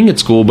about being at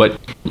school, but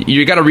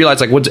you got to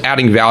realize like what's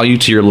adding value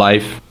to your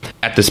life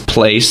at this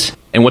place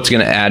and what's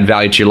going to add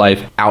value to your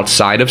life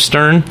outside of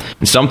Stern.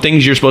 And some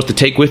things you're supposed to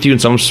take with you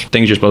and some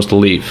things you're supposed to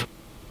leave.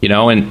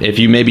 And if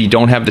you maybe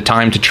don't have the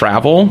time to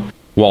travel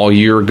while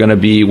you're going to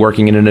be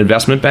working in an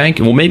investment bank,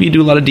 well, maybe you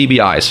do a lot of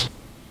DBIs.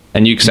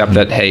 And you accept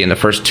that, hey, in the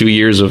first 2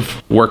 years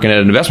of working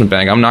at an investment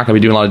bank, I'm not going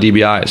to be doing a lot of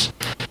DBIs.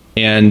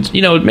 And,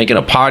 making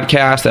a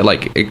podcast that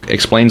like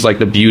explains like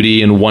the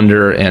beauty and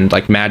wonder and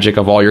like magic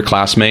of all your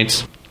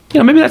classmates,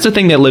 maybe that's a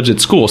thing that lives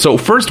at school. So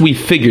first we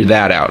figured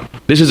that out.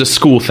 This is a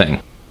school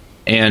thing.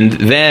 And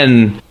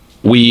then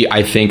we,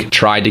 I think,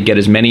 tried to get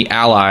as many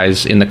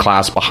allies in the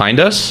class behind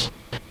us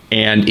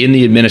and in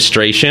the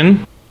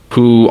administration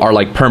who are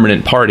like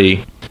permanent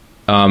party,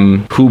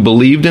 who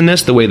believed in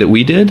this the way that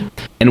we did.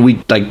 And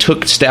we like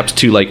took steps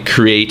to like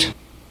create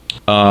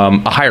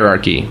a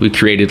hierarchy. We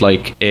created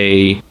like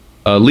a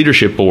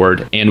leadership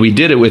board, and we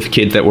did it with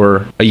kids that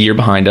were a year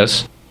behind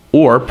us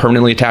or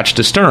permanently attached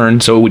to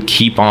Stern, so it would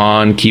keep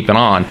on keeping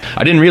on.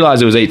 I didn't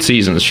realize it was 8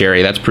 seasons,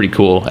 Sherry. That's pretty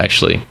cool,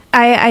 actually.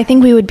 I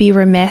think we would be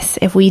remiss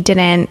if we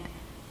didn't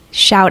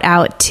shout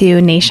out to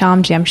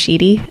Nasham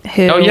Jamshidi,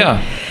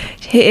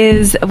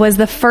 who was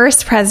the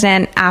first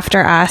president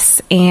after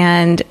us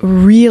and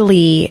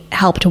really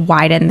helped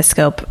widen the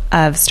scope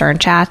of Stern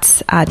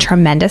Chats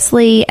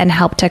tremendously and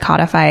helped to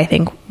codify, I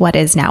think, what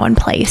is now in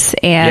place.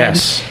 And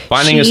yes,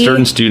 finding a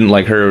Stern student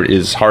like her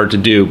is hard to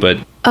do, but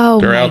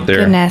they're out there.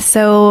 Goodness.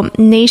 So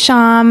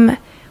Nasham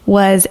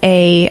was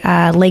a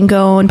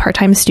Langone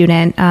part-time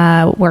student,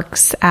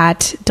 works at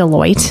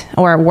Deloitte,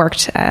 or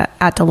worked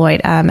at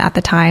Deloitte at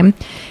the time,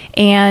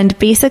 and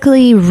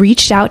basically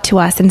reached out to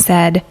us and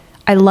said,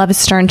 I love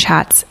Stern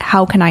Chats.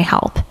 How can I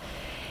help?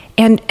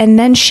 And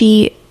then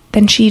she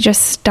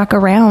just stuck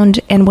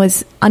around and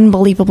was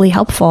unbelievably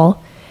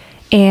helpful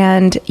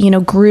and,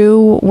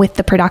 grew with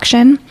the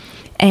production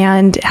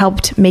and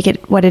helped make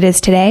it what it is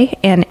today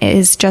and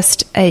is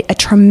just a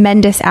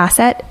tremendous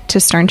asset to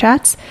Stern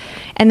Chats.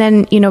 And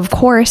then, of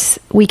course,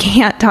 we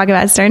can't talk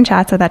about Stern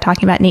Chats without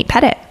talking about Nate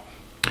Pettit.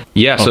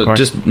 Yeah, so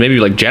just maybe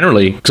like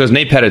generally, because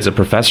Nate Pettit's a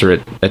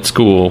professor at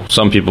school.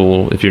 Some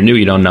people, if you're new,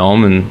 you don't know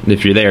him. And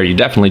if you're there, you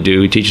definitely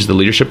do. He teaches the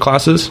leadership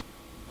classes.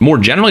 More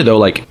generally, though,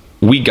 like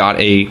we got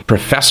a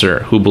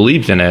professor who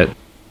believed in it,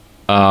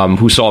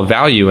 who saw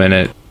value in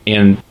it.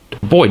 And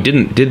boy,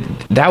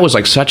 that was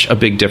like such a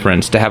big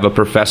difference to have a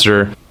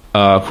professor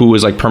who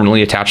was like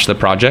permanently attached to the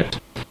project.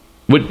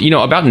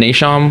 About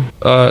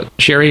Nasham,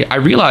 Sherry, I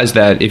realized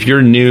that if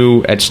you're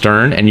new at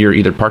Stern and you're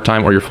either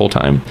part-time or you're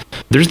full-time,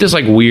 there's this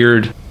like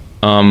weird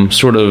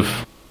sort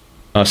of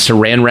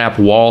saran wrap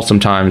wall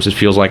sometimes, it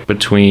feels like,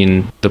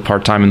 between the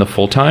part-time and the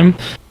full-time.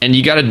 And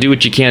you got to do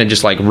what you can to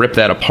just like rip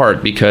that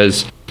apart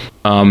because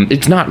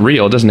it's not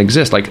real. It doesn't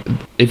exist. Like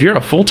if you're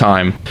a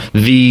full-time,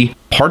 the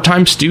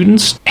part-time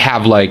students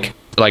have like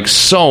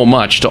so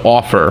much to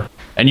offer.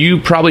 And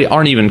you probably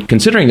aren't even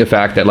considering the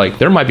fact that like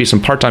there might be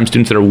some part-time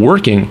students that are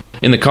working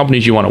in the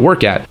companies you want to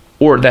work at,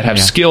 or that have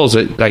skills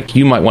that like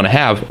you might want to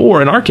have,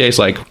 or in our case,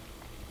 like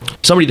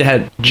somebody that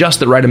had just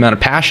the right amount of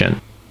passion.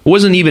 It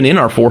wasn't even in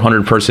our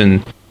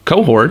 400-person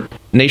cohort,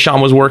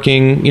 Nahshon was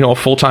working, a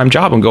full-time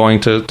job and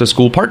going to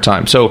school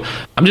part-time. So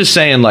I'm just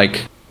saying,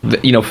 like,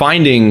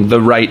 finding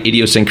the right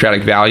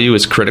idiosyncratic value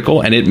is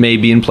critical, and it may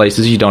be in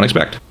places you don't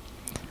expect.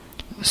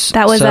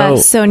 That was a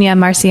Sonia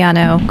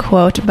Marciano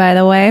quote, by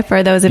the way,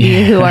 for those of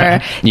you who are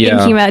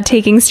thinking about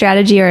taking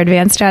strategy or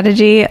advanced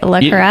strategy.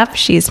 Look her up.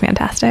 She's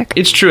fantastic.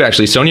 It's true,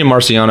 actually. Sonia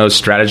Marciano's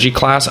strategy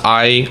class,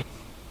 I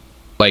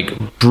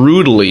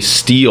brutally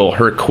steal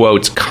her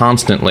quotes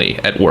constantly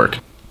at work.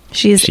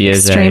 She is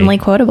extremely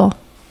quotable.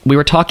 We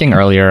were talking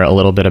earlier a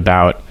little bit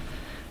about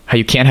how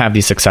you can't have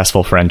these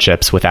successful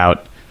friendships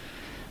without,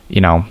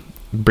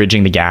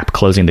 bridging the gap,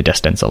 closing the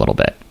distance a little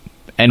bit.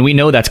 And we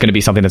know that's going to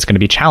be something that's going to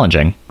be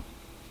challenging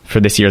for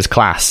this year's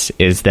class,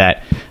 is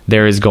that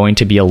there is going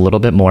to be a little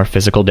bit more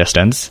physical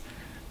distance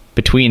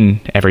between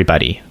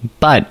everybody,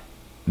 but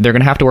they're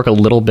going to have to work a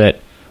little bit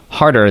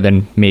harder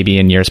than maybe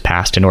in years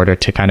past in order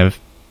to kind of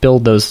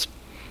build those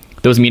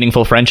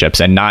meaningful friendships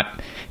and not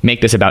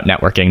make this about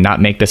networking, not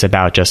make this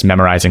about just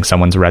memorizing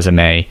someone's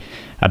resume,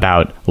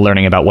 about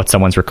learning about what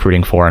someone's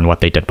recruiting for and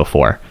what they did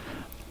before.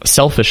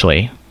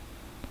 Selfishly,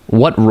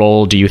 what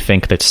role do you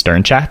think that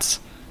Stern Chats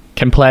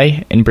can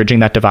play in bridging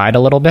that divide a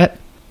little bit?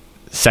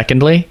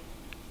 Secondly,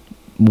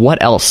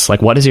 what else?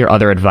 Like, what is your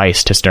other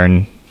advice to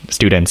Stern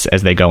students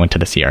as they go into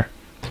this year?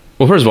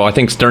 Well, first of all, I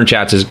think Stern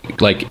Chats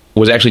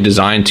was actually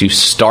designed to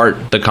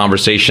start the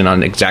conversation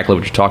on exactly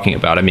what you're talking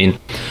about. I mean,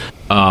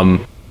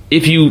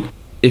 if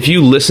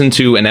you listen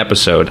to an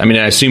episode, I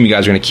assume you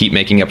guys are going to keep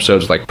making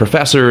episodes like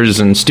professors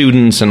and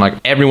students and like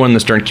everyone in the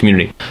Stern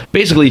community.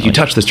 Basically, if you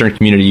touch the Stern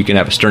community, you can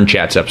have a Stern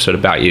Chats episode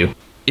about you.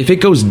 If it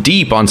goes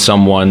deep on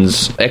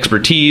someone's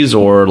expertise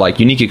or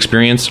like unique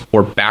experience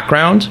or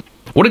background,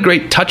 what a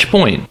great touch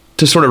point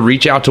to sort of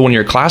reach out to one of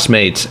your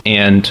classmates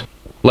and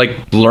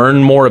like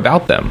learn more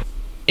about them.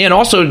 And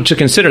also to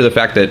consider the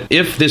fact that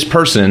if this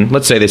person,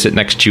 let's say they sit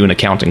next to you in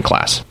accounting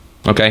class,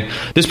 okay?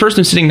 This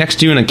person sitting next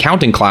to you in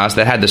accounting class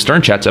that had the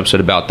Stern Chats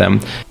episode about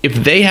them, if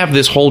they have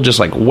this whole just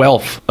like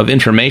wealth of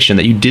information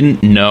that you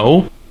didn't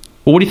know,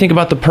 well, what do you think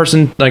about the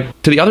person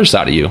like to the other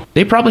side of you?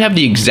 They probably have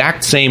the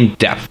exact same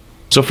depth.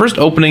 So first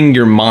opening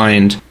your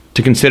mind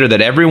to consider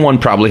that everyone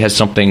probably has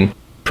something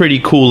pretty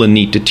cool and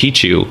neat to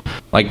teach you.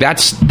 Like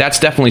that's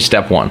definitely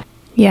step one.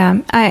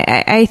 Yeah,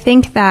 I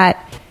think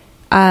that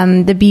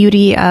the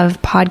beauty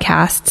of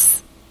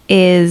podcasts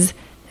is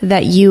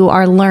that you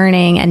are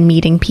learning and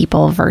meeting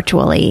people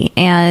virtually.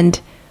 And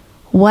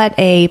what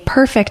a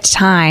perfect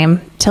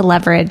time to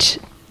leverage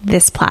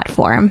this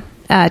platform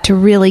to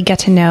really get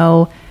to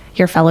know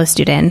your fellow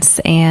students.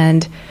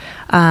 And,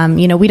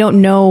 we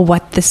don't know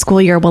what the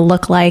school year will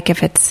look like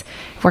if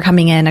we're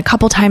coming in a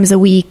couple times a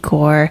week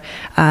or,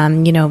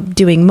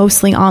 doing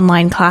mostly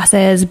online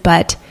classes,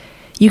 but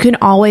you can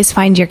always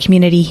find your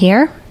community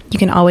here. You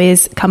can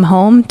always come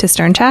home to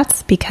Stern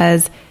Chats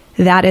because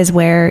that is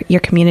where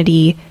your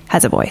community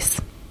has a voice.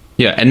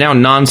 Yeah, and now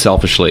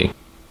non-selfishly,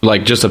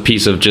 like just a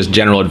piece of just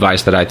general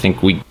advice that I think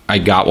I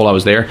got while I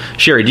was there.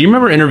 Sherry, do you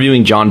remember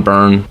interviewing John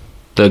Byrne,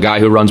 the guy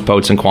who runs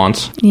Poets and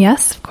Quants?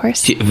 Yes, of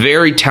course.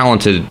 Very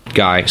talented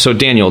guy. So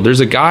Daniel, there's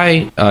a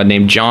guy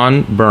named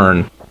John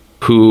Byrne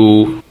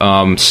who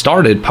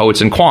started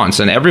Poets and Quants,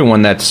 and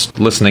everyone that's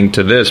listening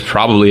to this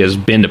probably has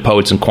been to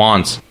Poets and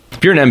Quants.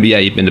 If you're an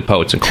MBA, you've been to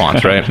Poets and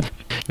Quants, right?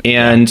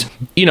 And,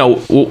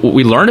 what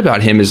we learned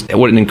about him is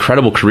what an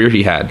incredible career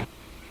he had.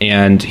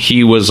 And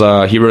he wrote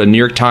a New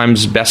York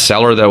Times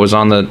bestseller that was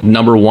on the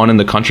 #1 in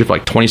the country for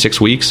like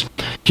 26 weeks.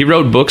 He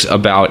wrote books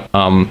about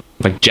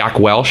like Jack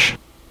Welch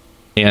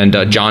and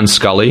John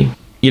Scully,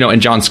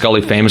 and John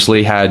Scully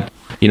famously had,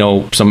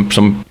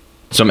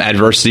 some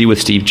adversity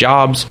with Steve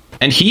Jobs.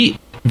 And he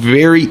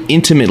very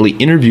intimately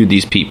interviewed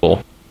these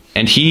people.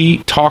 And he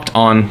talked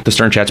on the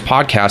Stern Chats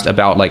podcast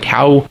about like,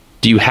 how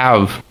do you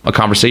have a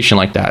conversation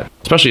like that,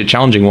 especially a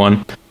challenging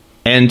one?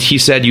 And he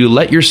said, you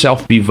let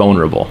yourself be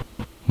vulnerable.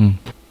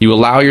 You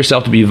allow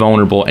yourself to be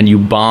vulnerable and you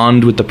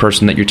bond with the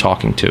person that you're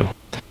talking to.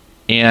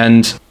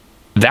 And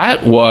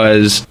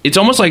it's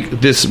almost like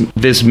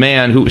this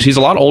man he's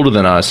a lot older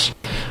than us,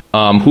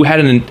 who had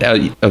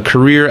a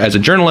career as a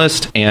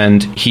journalist,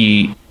 and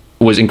he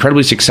was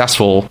incredibly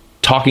successful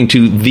talking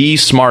to the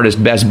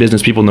smartest, best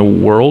business people in the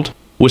world,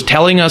 was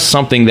telling us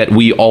something that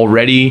we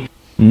already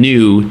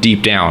knew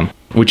deep down,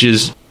 which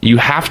is you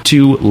have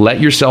to let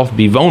yourself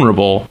be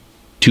vulnerable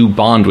to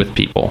bond with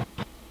people.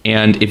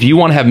 And if you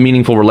want to have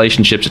meaningful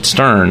relationships at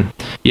Stern,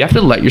 you have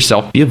to let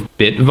yourself be a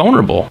bit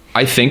vulnerable.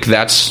 I think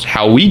that's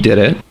how we did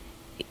it.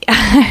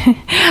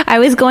 I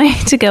was going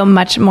to go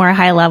much more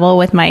high level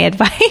with my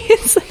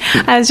advice.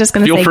 I was just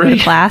going to say go to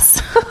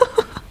class.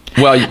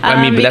 Well,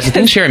 but that's the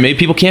thing, Sherry. Maybe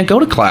people can't go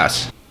to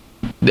class.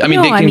 They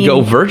can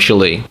go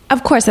virtually.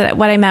 Of course,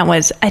 what I meant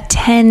was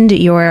attend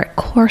your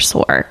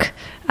coursework.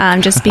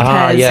 Just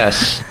because.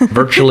 Yes,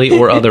 virtually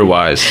or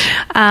otherwise.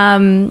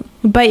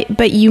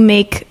 But you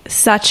make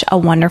such a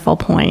wonderful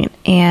point.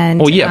 And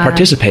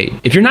participate.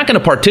 If you're not going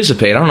to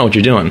participate, I don't know what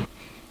you're doing.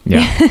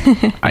 Yeah.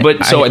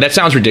 That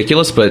sounds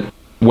ridiculous, but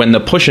when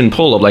the push and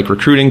pull of like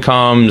recruiting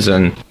comes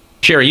and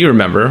Sherry, you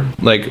remember,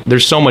 like,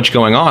 there's so much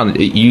going on.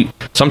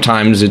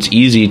 Sometimes it's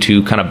easy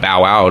to kind of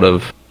bow out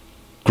of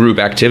group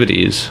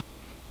activities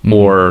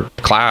or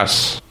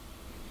class.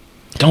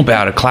 Don't bow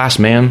out of class,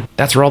 man.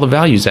 That's where all the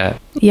value's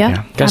at.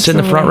 Yeah. Gotta sit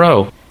in the front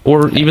row,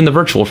 or even the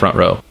virtual front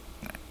row.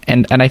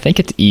 And I think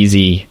it's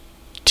easy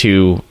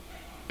to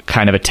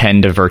kind of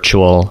attend a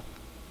virtual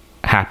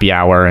happy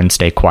hour and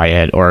stay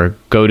quiet, or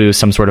go to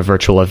some sort of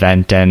virtual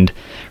event and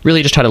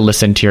really just try to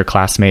listen to your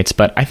classmates.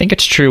 But I think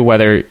it's true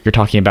whether you're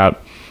talking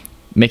about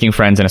making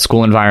friends in a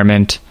school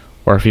environment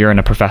or if you're in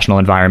a professional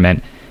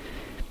environment.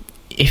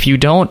 If you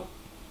don't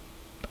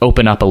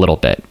open up a little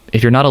bit,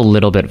 if you're not a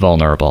little bit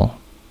vulnerable,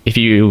 if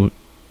you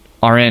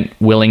aren't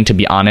willing to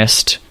be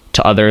honest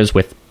to others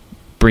with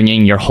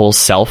bringing your whole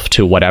self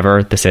to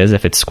whatever this is,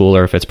 if it's school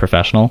or if it's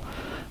professional,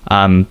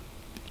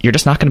 you're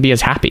just not going to be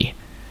as happy.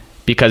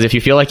 Because if you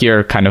feel like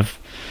you're kind of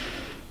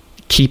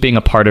keeping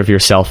a part of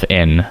yourself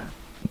in,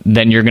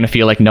 then you're going to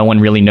feel like no one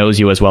really knows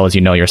you as well as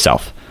you know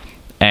yourself.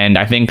 And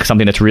I think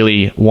something that's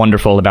really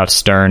wonderful about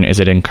Stern is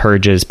it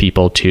encourages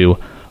people to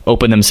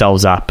open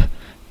themselves up,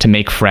 to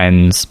make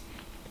friends,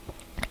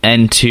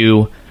 and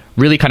to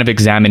really kind of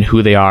examine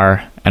who they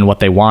are and what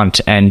they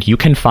want. And you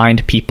can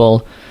find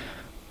people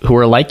who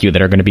are like you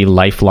that are going to be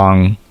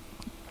lifelong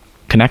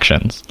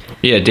connections.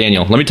 Yeah,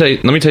 Daniel, let me tell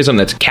you something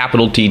that's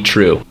capital T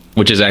true,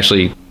 which is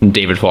actually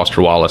David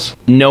Foster Wallace.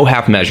 No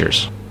half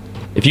measures.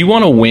 If you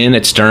want to win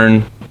at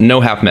Stern,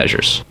 no half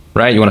measures,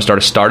 right? You want to start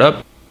a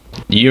startup,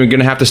 you're going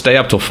to have to stay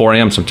up till 4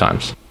 a.m.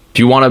 sometimes. If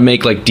you want to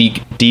make like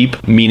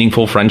deep,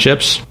 meaningful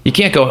friendships, you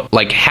can't go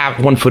like half,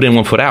 1 foot in,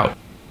 1 foot out.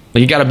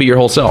 Like, you got to be your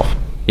whole self.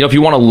 You know, if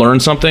you want to learn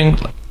something,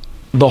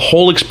 the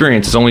whole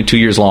experience is only 2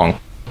 years long.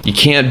 You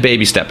can't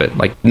baby step it.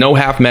 Like, no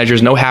half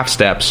measures, no half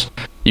steps.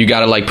 You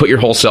got to like put your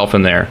whole self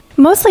in there.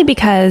 Mostly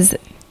because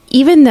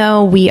even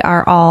though we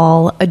are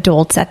all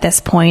adults at this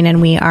point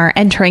and we are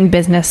entering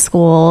business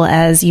school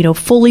as, you know,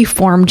 fully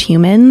formed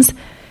humans,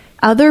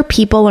 other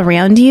people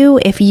around you,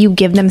 if you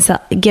give them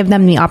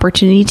the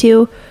opportunity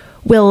to,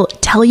 will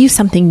tell you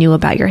something new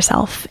about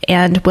yourself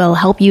and will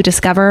help you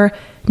discover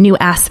new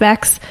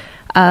aspects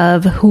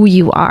of who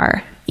you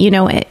are. You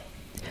know,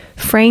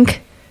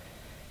 Frank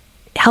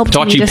helped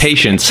taught me you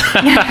patience.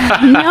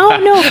 No,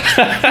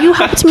 you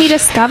helped me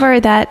discover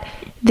that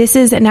this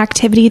is an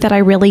activity that I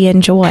really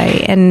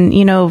enjoy. And,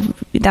 you know,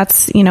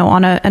 that's, you know,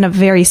 on a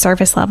very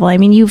surface level. I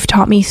mean, you've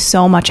taught me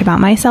so much about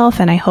myself,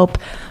 and I hope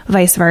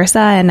vice versa.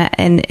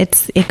 And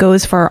it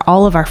goes for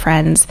all of our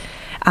friends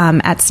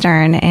at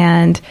Stern.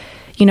 And,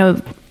 you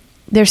know,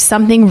 there's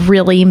something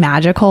really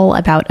magical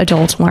about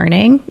adult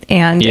learning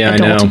and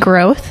adult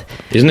growth.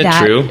 Isn't it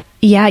true?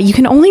 Yeah, you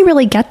can only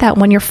really get that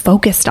when you're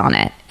focused on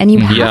it, and you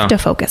have to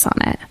focus on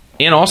it.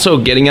 And also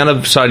getting out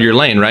of side of your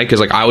lane, right? Because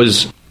like I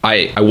was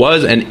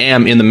and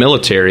am in the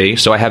military,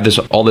 so I have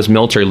all this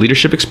military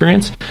leadership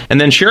experience.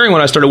 And then sharing,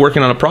 when I started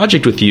working on a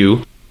project with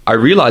you, I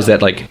realized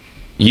that like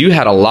you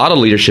had a lot of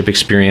leadership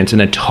experience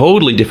in a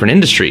totally different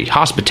industry,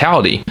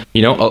 hospitality.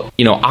 You know,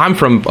 I'm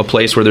from a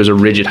place where there's a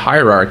rigid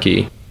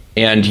hierarchy,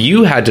 and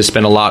you had to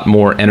spend a lot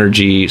more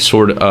energy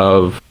sort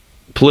of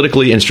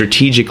politically and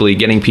strategically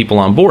getting people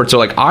on board. So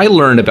like I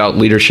learned about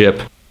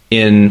leadership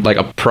in like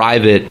a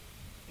private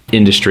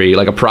industry,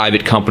 like a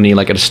private company,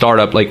 like at a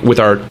startup, like with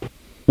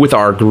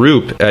our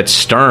group at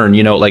Stern,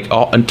 you know, like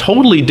a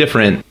totally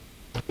different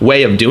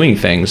way of doing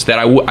things that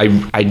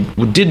I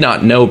did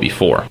not know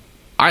before.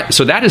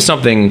 So that is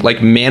something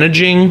like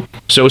managing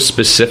so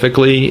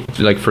specifically,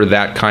 like for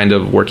that kind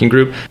of working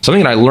group,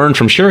 something that I learned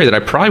from Sherry that I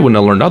probably wouldn't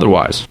have learned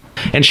otherwise.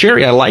 And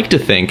Sherry, I like to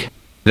think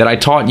that I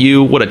taught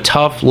you what a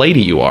tough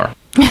lady you are.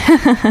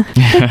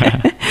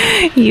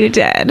 You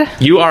did.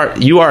 You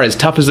are as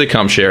tough as they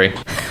come, Sherry.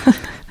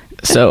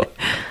 So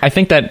I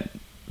think that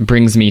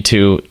brings me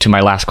to my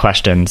last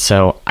question.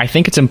 So I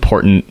think it's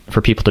important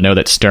for people to know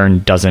that Stern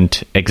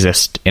doesn't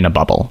exist in a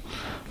bubble.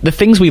 The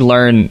things we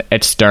learn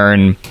at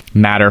Stern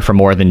matter for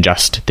more than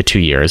just the 2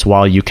 years.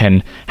 While you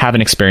can have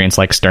an experience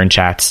like Stern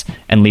Chats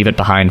and leave it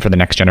behind for the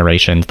next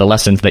generations, the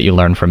lessons that you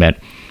learn from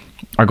it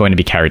are going to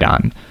be carried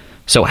on.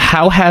 So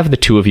how have the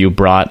two of you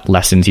brought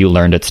lessons you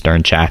learned at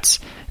Stern Chats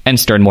and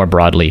Stern more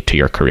broadly to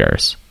your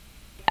careers?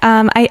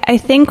 I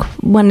think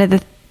one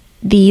of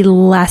the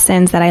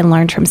lessons that I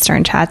learned from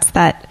Stern Chats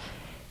that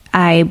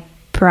I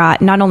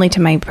brought not only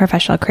to my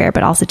professional career,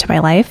 but also to my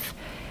life,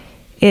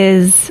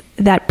 is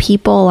that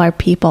people are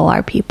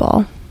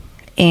people.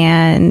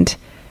 And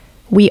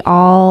we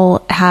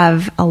all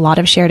have a lot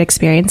of shared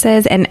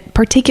experiences. And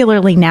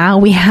particularly now,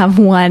 we have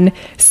one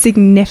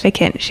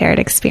significant shared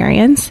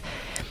experience.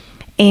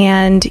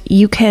 And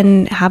you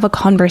can have a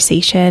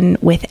conversation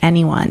with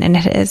anyone. And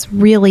it has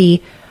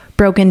really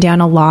broken down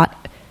a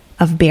lot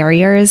of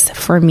barriers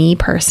for me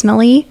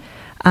personally.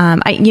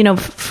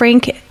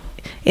 Frank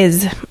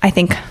is, I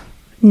think,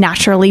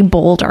 naturally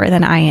bolder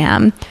than I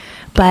am.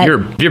 But you're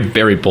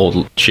very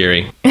bold,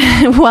 Sherry.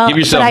 Well, give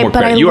yourself more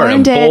credit. You are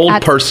a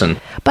bold person.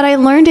 But I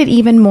learned it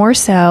even more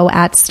so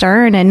at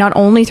Stern, and not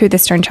only through the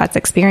Stern Chats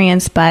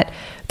experience, but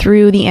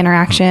through the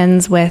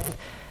interactions with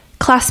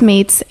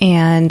classmates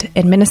and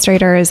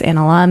administrators and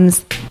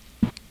alums,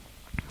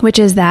 which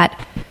is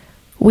that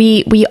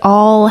we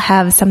all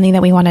have something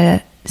that we want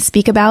to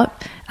speak about.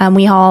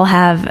 We all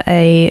have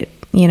a,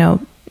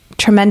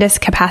 tremendous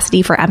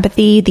capacity for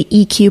empathy, the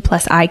EQ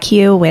plus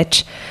IQ,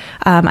 which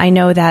I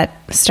know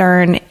that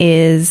Stern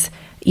is,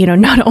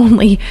 not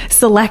only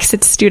selects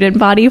its student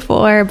body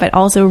for, but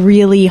also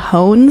really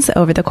hones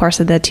over the course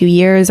of the 2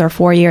 years or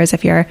 4 years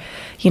if you're,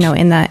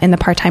 in the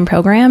part-time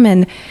program.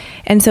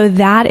 And so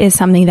that is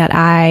something that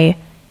I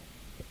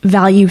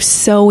value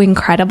so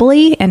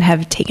incredibly and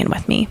have taken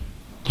with me.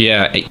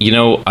 Yeah,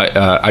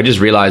 I just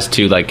realized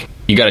too, like,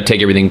 you got to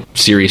take everything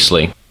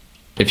seriously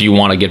if you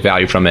want to get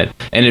value from it.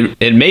 And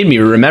it made me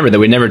remember that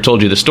we never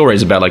told you the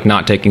stories about like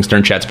not taking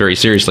Stern Chats very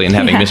seriously and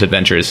having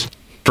misadventures.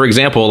 For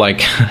example,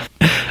 like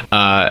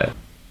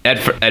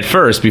at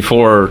first,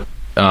 before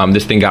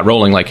this thing got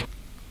rolling, like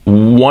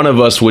one of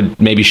us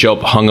would maybe show up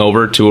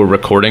hungover to a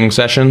recording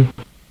session,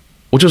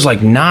 which was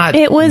like not.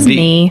 It was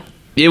me.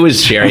 It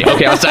was Sherry.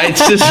 Okay,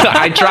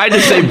 I tried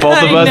to say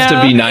both of us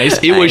to be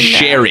nice. It was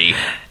Sherry.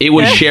 It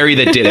was Sherry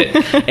that did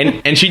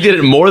it, and she did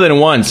it more than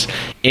once.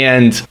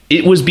 And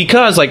it was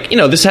because, like,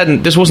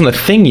 this wasn't a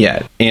thing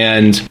yet.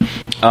 And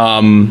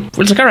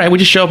we're just like, all right, we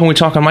just show up and we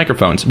talk on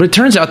microphones. But it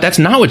turns out that's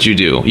not what you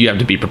do. You have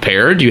to be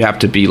prepared. You have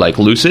to be like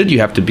lucid. You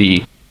have to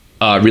be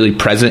really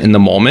present in the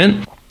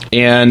moment.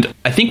 And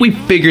I think we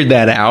figured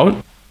that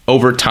out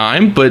over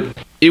time, but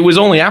it was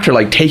only after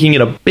like taking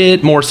it a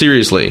bit more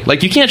seriously.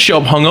 Like, you can't show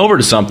up hungover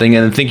to something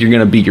and think you're going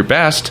to be your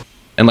best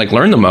and like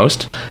learn the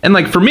most. And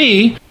like for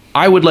me,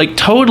 I would like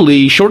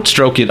totally short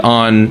stroke it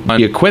on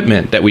the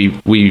equipment that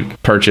we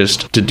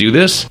purchased to do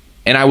this,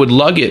 and I would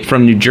lug it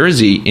from New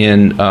Jersey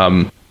in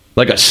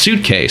like a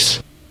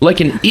suitcase, like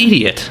an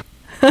idiot,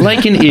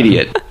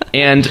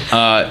 And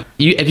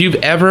if you've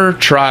ever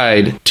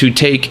tried to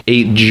take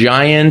a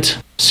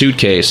giant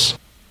suitcase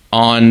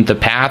on the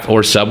PATH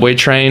or subway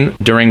train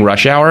during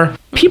rush hour,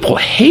 people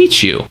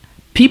hate you.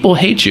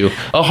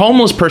 A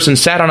homeless person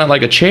sat on it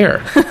like a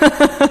chair.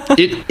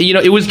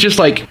 It was just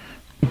like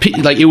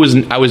I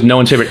was no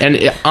one's favorite.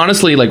 And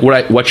honestly, like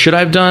what should I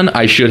have done?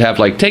 I should have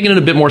like taken it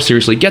a bit more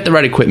seriously, get the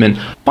right equipment,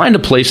 find a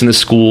place in the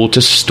school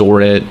to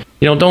store it.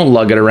 Don't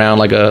lug it around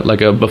like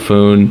a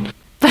buffoon.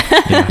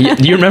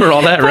 You remember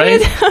all that,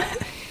 right?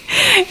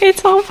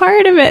 It's all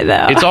part of it,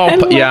 though. It's all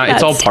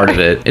part of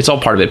it. It's all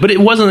part of it. But it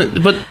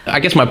wasn't. But I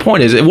guess my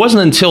point is, it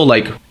wasn't until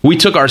like we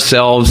took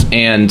ourselves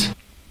and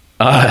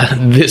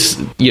this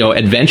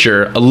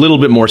adventure a little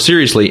bit more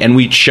seriously, and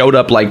we showed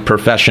up like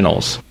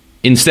professionals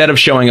instead of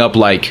showing up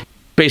like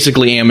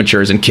basically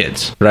amateurs and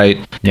kids,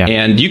 right? Yeah.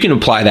 And you can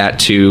apply that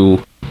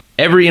to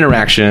every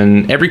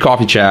interaction, every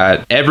coffee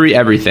chat,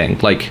 everything.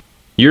 Like,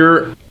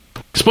 you're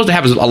supposed to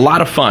have a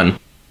lot of fun,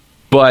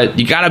 but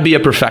you got to be a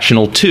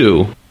professional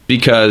too,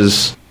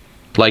 because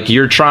like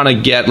you're trying to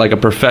get like a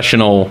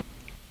professional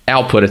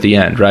output at the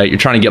end, right? You're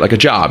trying to get like a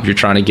job, you're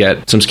trying to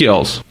get some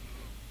skills,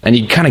 and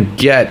you kind of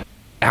get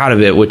out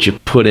of it what you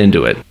put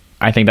into it.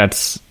 I think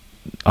that's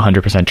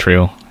 100%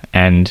 true.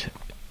 And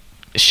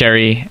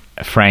Sherry,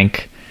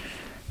 Frank,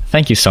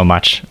 thank you so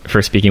much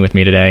for speaking with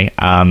me today.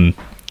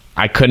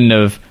 I couldn't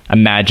have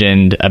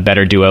imagined a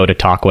better duo to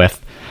talk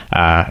with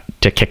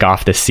to kick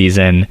off this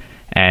season,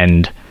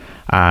 and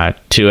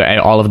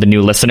to all of the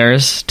new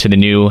listeners, to the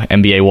new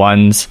MBA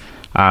ones.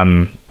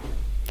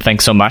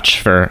 Thanks so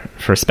much for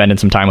spending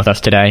some time with us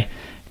today,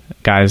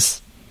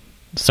 guys.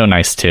 So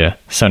nice to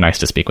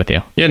speak with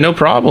you. Yeah, no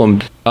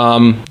problem.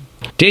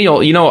 Daniel,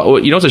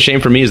 what's a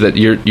shame for me is that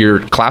your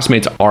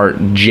classmates are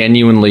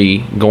genuinely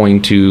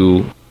going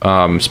to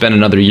spend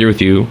another year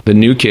with you. The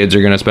new kids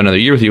are going to spend another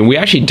year with you, and we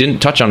actually didn't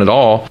touch on it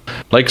all,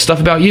 like stuff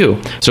about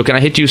you. So can I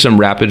hit you some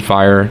rapid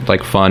fire,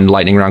 like fun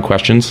lightning round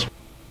questions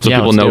so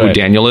people know who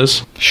Daniel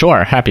is?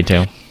 Sure, happy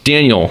to.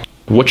 Daniel,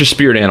 what's your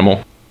spirit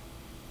animal?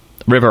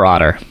 River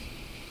otter.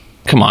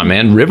 Come on,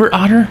 man, river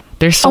otter?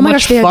 They're so much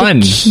much they're fun.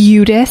 The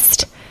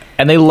cutest.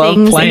 And they love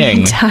playing. In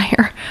the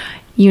entire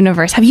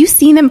universe. Have you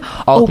seen them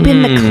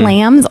open the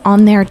clams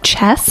on their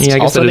chest? Yeah, I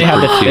guess also, they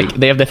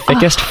have the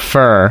thickest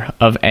fur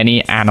of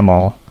any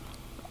animal,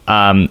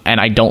 and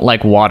I don't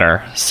like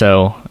water,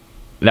 so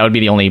that would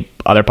be the only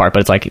other part. But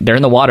it's like they're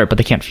in the water, but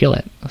they can't feel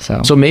it.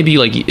 So maybe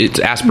like it's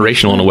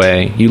aspirational in a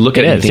way. You look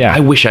at it and think,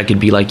 I wish I could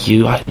be like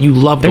you. You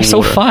love the water. They're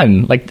so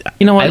fun. Like,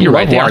 you know what? You're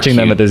right. Watching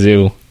them at the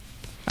zoo.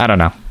 I don't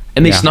know.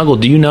 And they snuggle.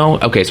 Do you know?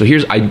 Okay, so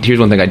here's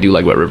one thing I do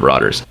like about river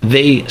otters.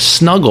 They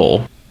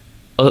snuggle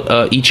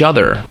each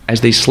other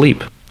as they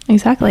sleep.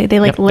 Exactly. They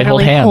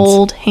literally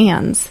hold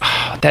hands.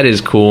 That is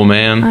cool,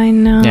 man. I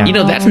know.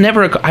 Yeah. That's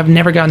I've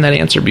never gotten that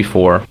answer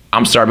before.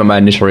 I'm sorry about my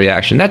initial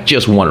reaction. That's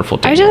just wonderful.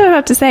 I was just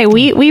about to say,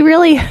 we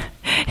really,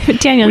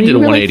 Daniel, we did you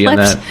a really 180 on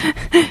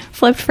that.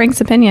 Flipped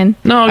Frank's opinion.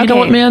 No, you know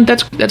what, man?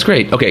 That's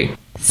great. Okay.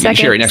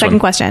 Sherry, next second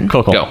question.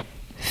 Cool. Go.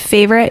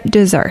 Favorite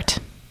dessert?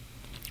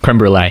 Creme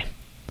brulee.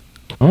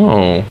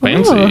 Oh,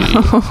 fancy.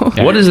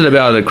 Ooh. What is it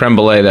about the creme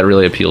brulee that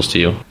really appeals to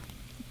you?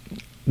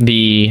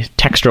 The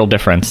textural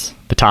difference,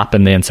 the top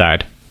and the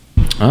inside.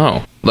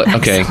 Oh,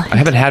 okay. I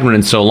haven't had one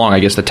in so long. I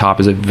guess the top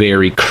is a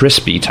very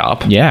crispy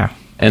top. Yeah.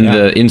 And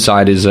the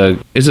inside is it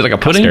like a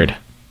pudding? Custard.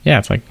 Yeah,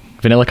 it's like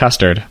vanilla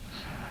custard.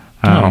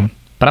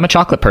 But I'm a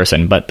chocolate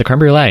person, but the creme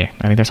brulee,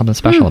 I think there's something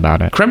special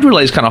about it. Creme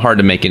brulee is kind of hard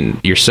to make in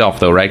yourself,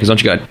 though, right? Because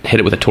don't you got to hit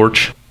it with a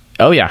torch?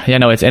 Oh, yeah. Yeah,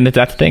 no, that's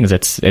the thing.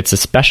 It's a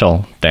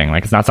special thing.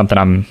 Like, it's not something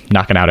I'm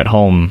knocking out at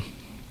home.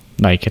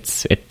 Like,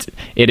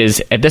 it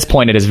is, at this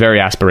point, it is very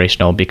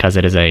aspirational because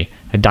it is a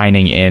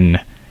dining in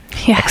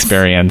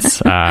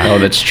experience. Oh,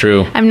 that's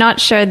true. I'm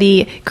not sure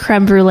the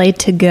creme brulee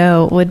to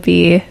go would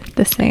be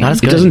the same. Not as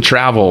It good. doesn't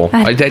travel.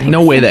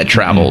 No way that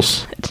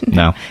travels.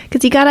 No.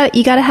 Because you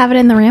gotta have it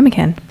in the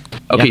ramekin.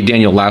 Okay, Yeah.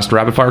 Daniel, last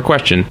rapid fire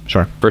question.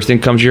 Sure. First thing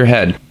comes to your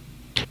head.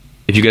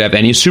 If you could have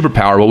any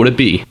superpower, what would it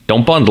be?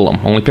 Don't bundle them.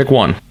 Only pick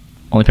one.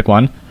 Only pick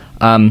one.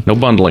 No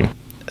bundling.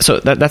 So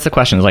that's the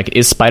question. Is like,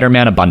 is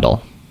Spider-Man a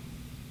bundle?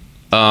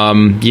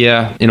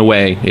 Yeah, in a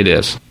way, it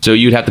is. So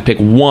you'd have to pick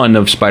one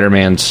of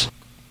Spider-Man's.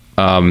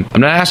 I'm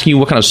not asking you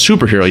what kind of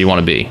superhero you want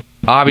to be.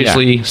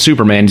 Obviously,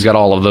 Superman, he's got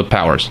all of the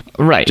powers.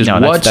 Right. Just No,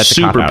 what that's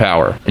a cop-out.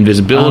 superpower?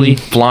 Invisibility,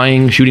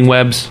 flying, shooting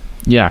webs?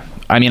 Yeah.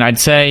 I mean, I'd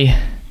say,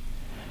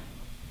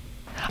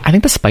 I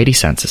think the Spidey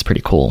sense is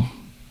pretty cool.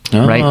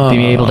 Right?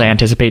 Being able to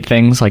anticipate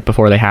things like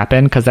before they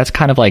happen, because that's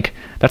kind of like,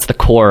 that's the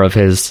core of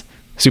his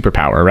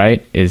superpower,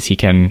 right? Is he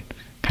can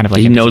kind of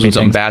like He knows when anticipate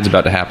something things. bad's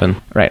about to happen.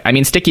 Right. I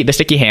mean, the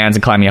sticky hands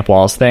and climbing up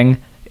walls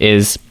thing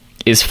is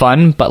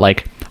fun, but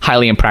like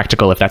highly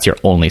impractical if that's your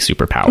only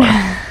superpower.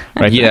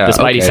 Right? Yeah, The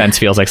Spidey okay. sense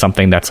feels like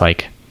something that's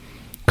like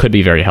could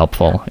be very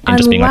helpful in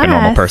just being like a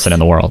normal Unless- person in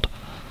the world.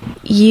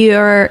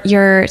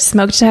 Your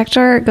smoke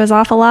detector goes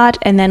off a lot,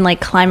 and then like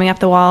climbing up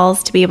the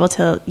walls to be able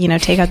to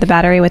take out the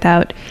battery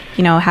without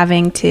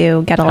having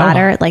to get a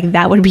ladder, like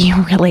that would be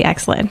really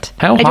excellent.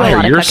 How I do a high lot are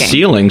of your cooking.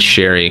 ceilings,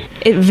 Sherry?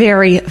 It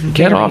very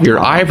Get off your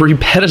tall. ivory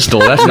pedestal.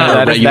 That's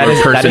not a regular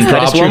person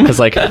that is true, problem. because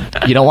like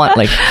you don't want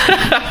like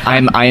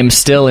I am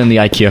still in the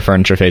IKEA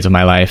furniture phase of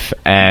my life,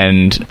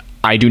 and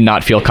I do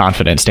not feel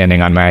confident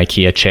standing on my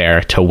IKEA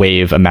chair to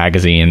wave a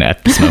magazine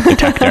at the smoke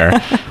detector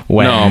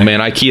when No, man,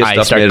 IKEA I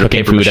stuff's start made of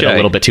cooking paper food at a mache.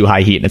 little bit too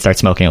high heat and it starts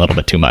smoking a little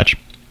bit too much,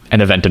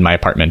 and the vent in my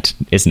apartment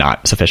is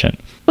not sufficient.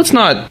 Let's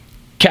not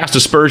cast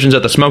aspersions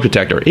at the smoke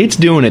detector. It's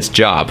doing its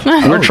job.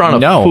 We're trying to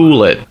no.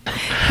 fool it.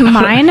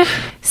 Mine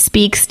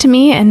speaks to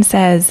me and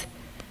says,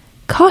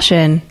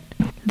 "Caution,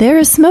 there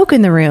is smoke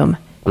in the room.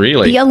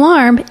 Really? The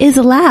alarm is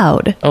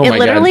loud." Oh it my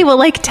literally God. will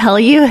like tell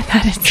you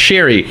that it's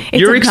Sherry, It's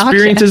your obnoxious.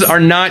 experiences are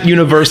not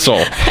universal.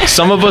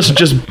 Some of us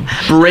just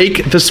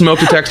break the smoke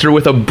detector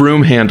with a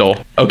broom handle,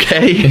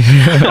 okay?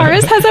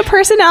 Ours has a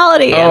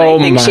personality, and I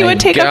think she my would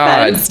take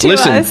God. offense to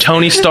Listen, us.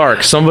 Tony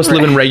Stark, some of us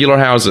live in regular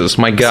houses.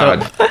 My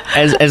God. So,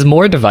 as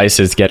more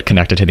devices get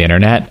connected to the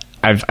internet,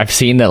 I've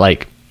seen that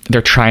like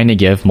they're trying to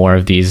give more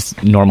of these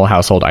normal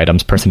household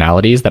items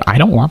personalities that I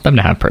don't want them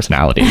to have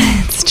personalities.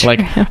 It's true.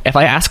 Like if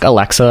I ask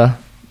Alexa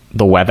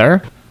the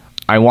weather,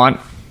 I want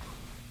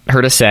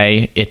her to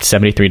say it's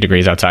 73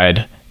 degrees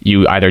outside.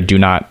 You either do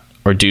not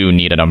or do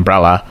need an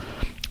umbrella.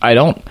 I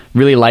don't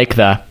really like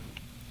the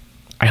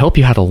I hope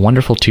you have a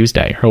wonderful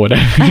Tuesday or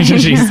whatever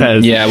she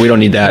says. Yeah, we don't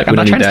need that. Like, I'm we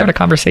not don't trying need to start a that.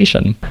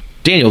 conversation.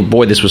 Daniel,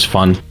 boy, this was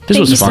fun. This Thank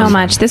was you fun. so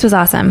much. This was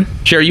awesome.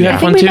 Sherry, you I had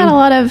think fun we too? got a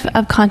lot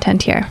of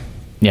content here.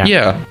 Yeah.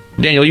 Yeah.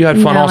 Daniel, you had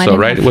fun No, I also, didn't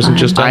right? have It wasn't fun.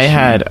 just us.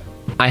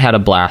 I had a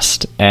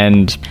blast,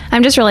 and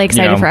I'm just really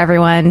excited You know. for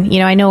everyone.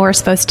 I know we're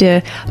supposed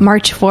to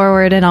march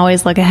forward and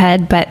always look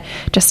ahead, but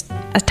just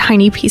a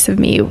tiny piece of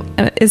me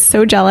is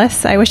so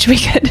jealous. I wish we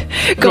could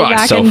go God,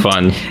 back so and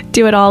fun.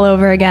 do it all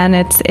over again.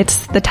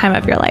 It's the time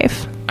of your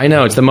life. I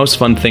know, it's the most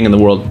fun thing in the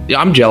world.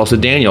 I'm jealous of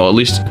Daniel, at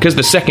least because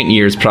the second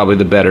year is probably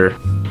the better.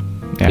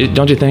 Yeah.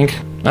 Don't you think?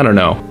 I don't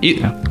know.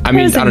 I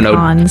mean, Pros I don't and know.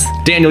 cons.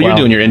 Daniel, you're Well-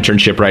 doing your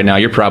internship right now.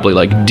 You're probably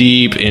like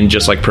deep in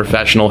just like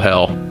professional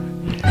hell.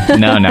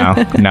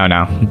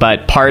 no.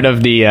 But part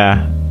of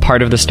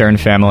the Stern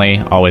family,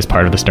 always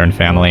part of the Stern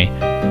family.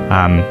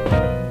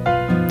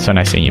 So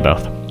nice seeing you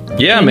both.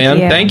 Yeah, Thank man.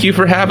 you. Thank you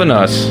for having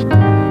us.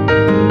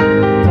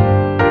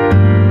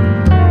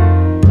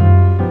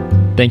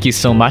 Thank you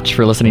so much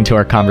for listening to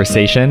our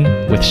conversation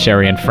with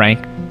Sherry and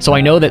Frank. So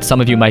I know that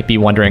some of you might be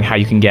wondering how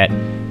you can get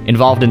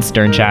involved in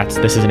Stern Chats.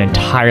 This is an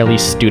entirely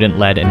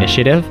student-led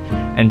initiative,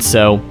 and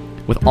so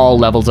with all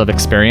levels of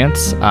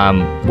experience,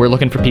 we're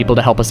looking for people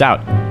to help us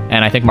out.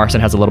 And I think Marcin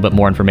has a little bit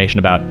more information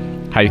about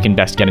how you can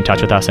best get in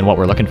touch with us and what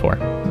we're looking for.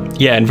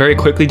 Yeah, and very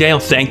quickly, Daniel,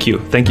 thank you.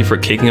 Thank you for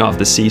kicking off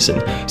the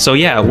season. So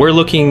yeah, we're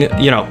looking,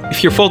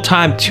 if you're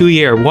full-time,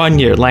 2-year,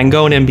 1-year,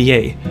 Langone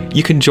MBA,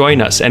 you can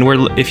join us. And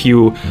if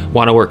you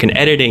want to work in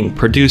editing,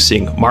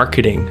 producing,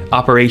 marketing,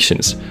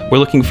 operations, we're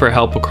looking for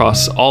help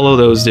across all of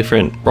those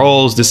different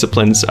roles,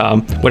 disciplines,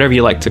 whatever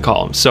you like to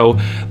call them. So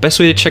best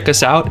way to check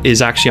us out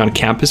is actually on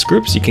campus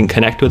groups. You can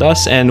connect with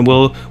us and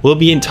we'll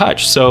be in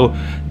touch. So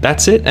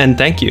that's it, and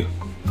thank you.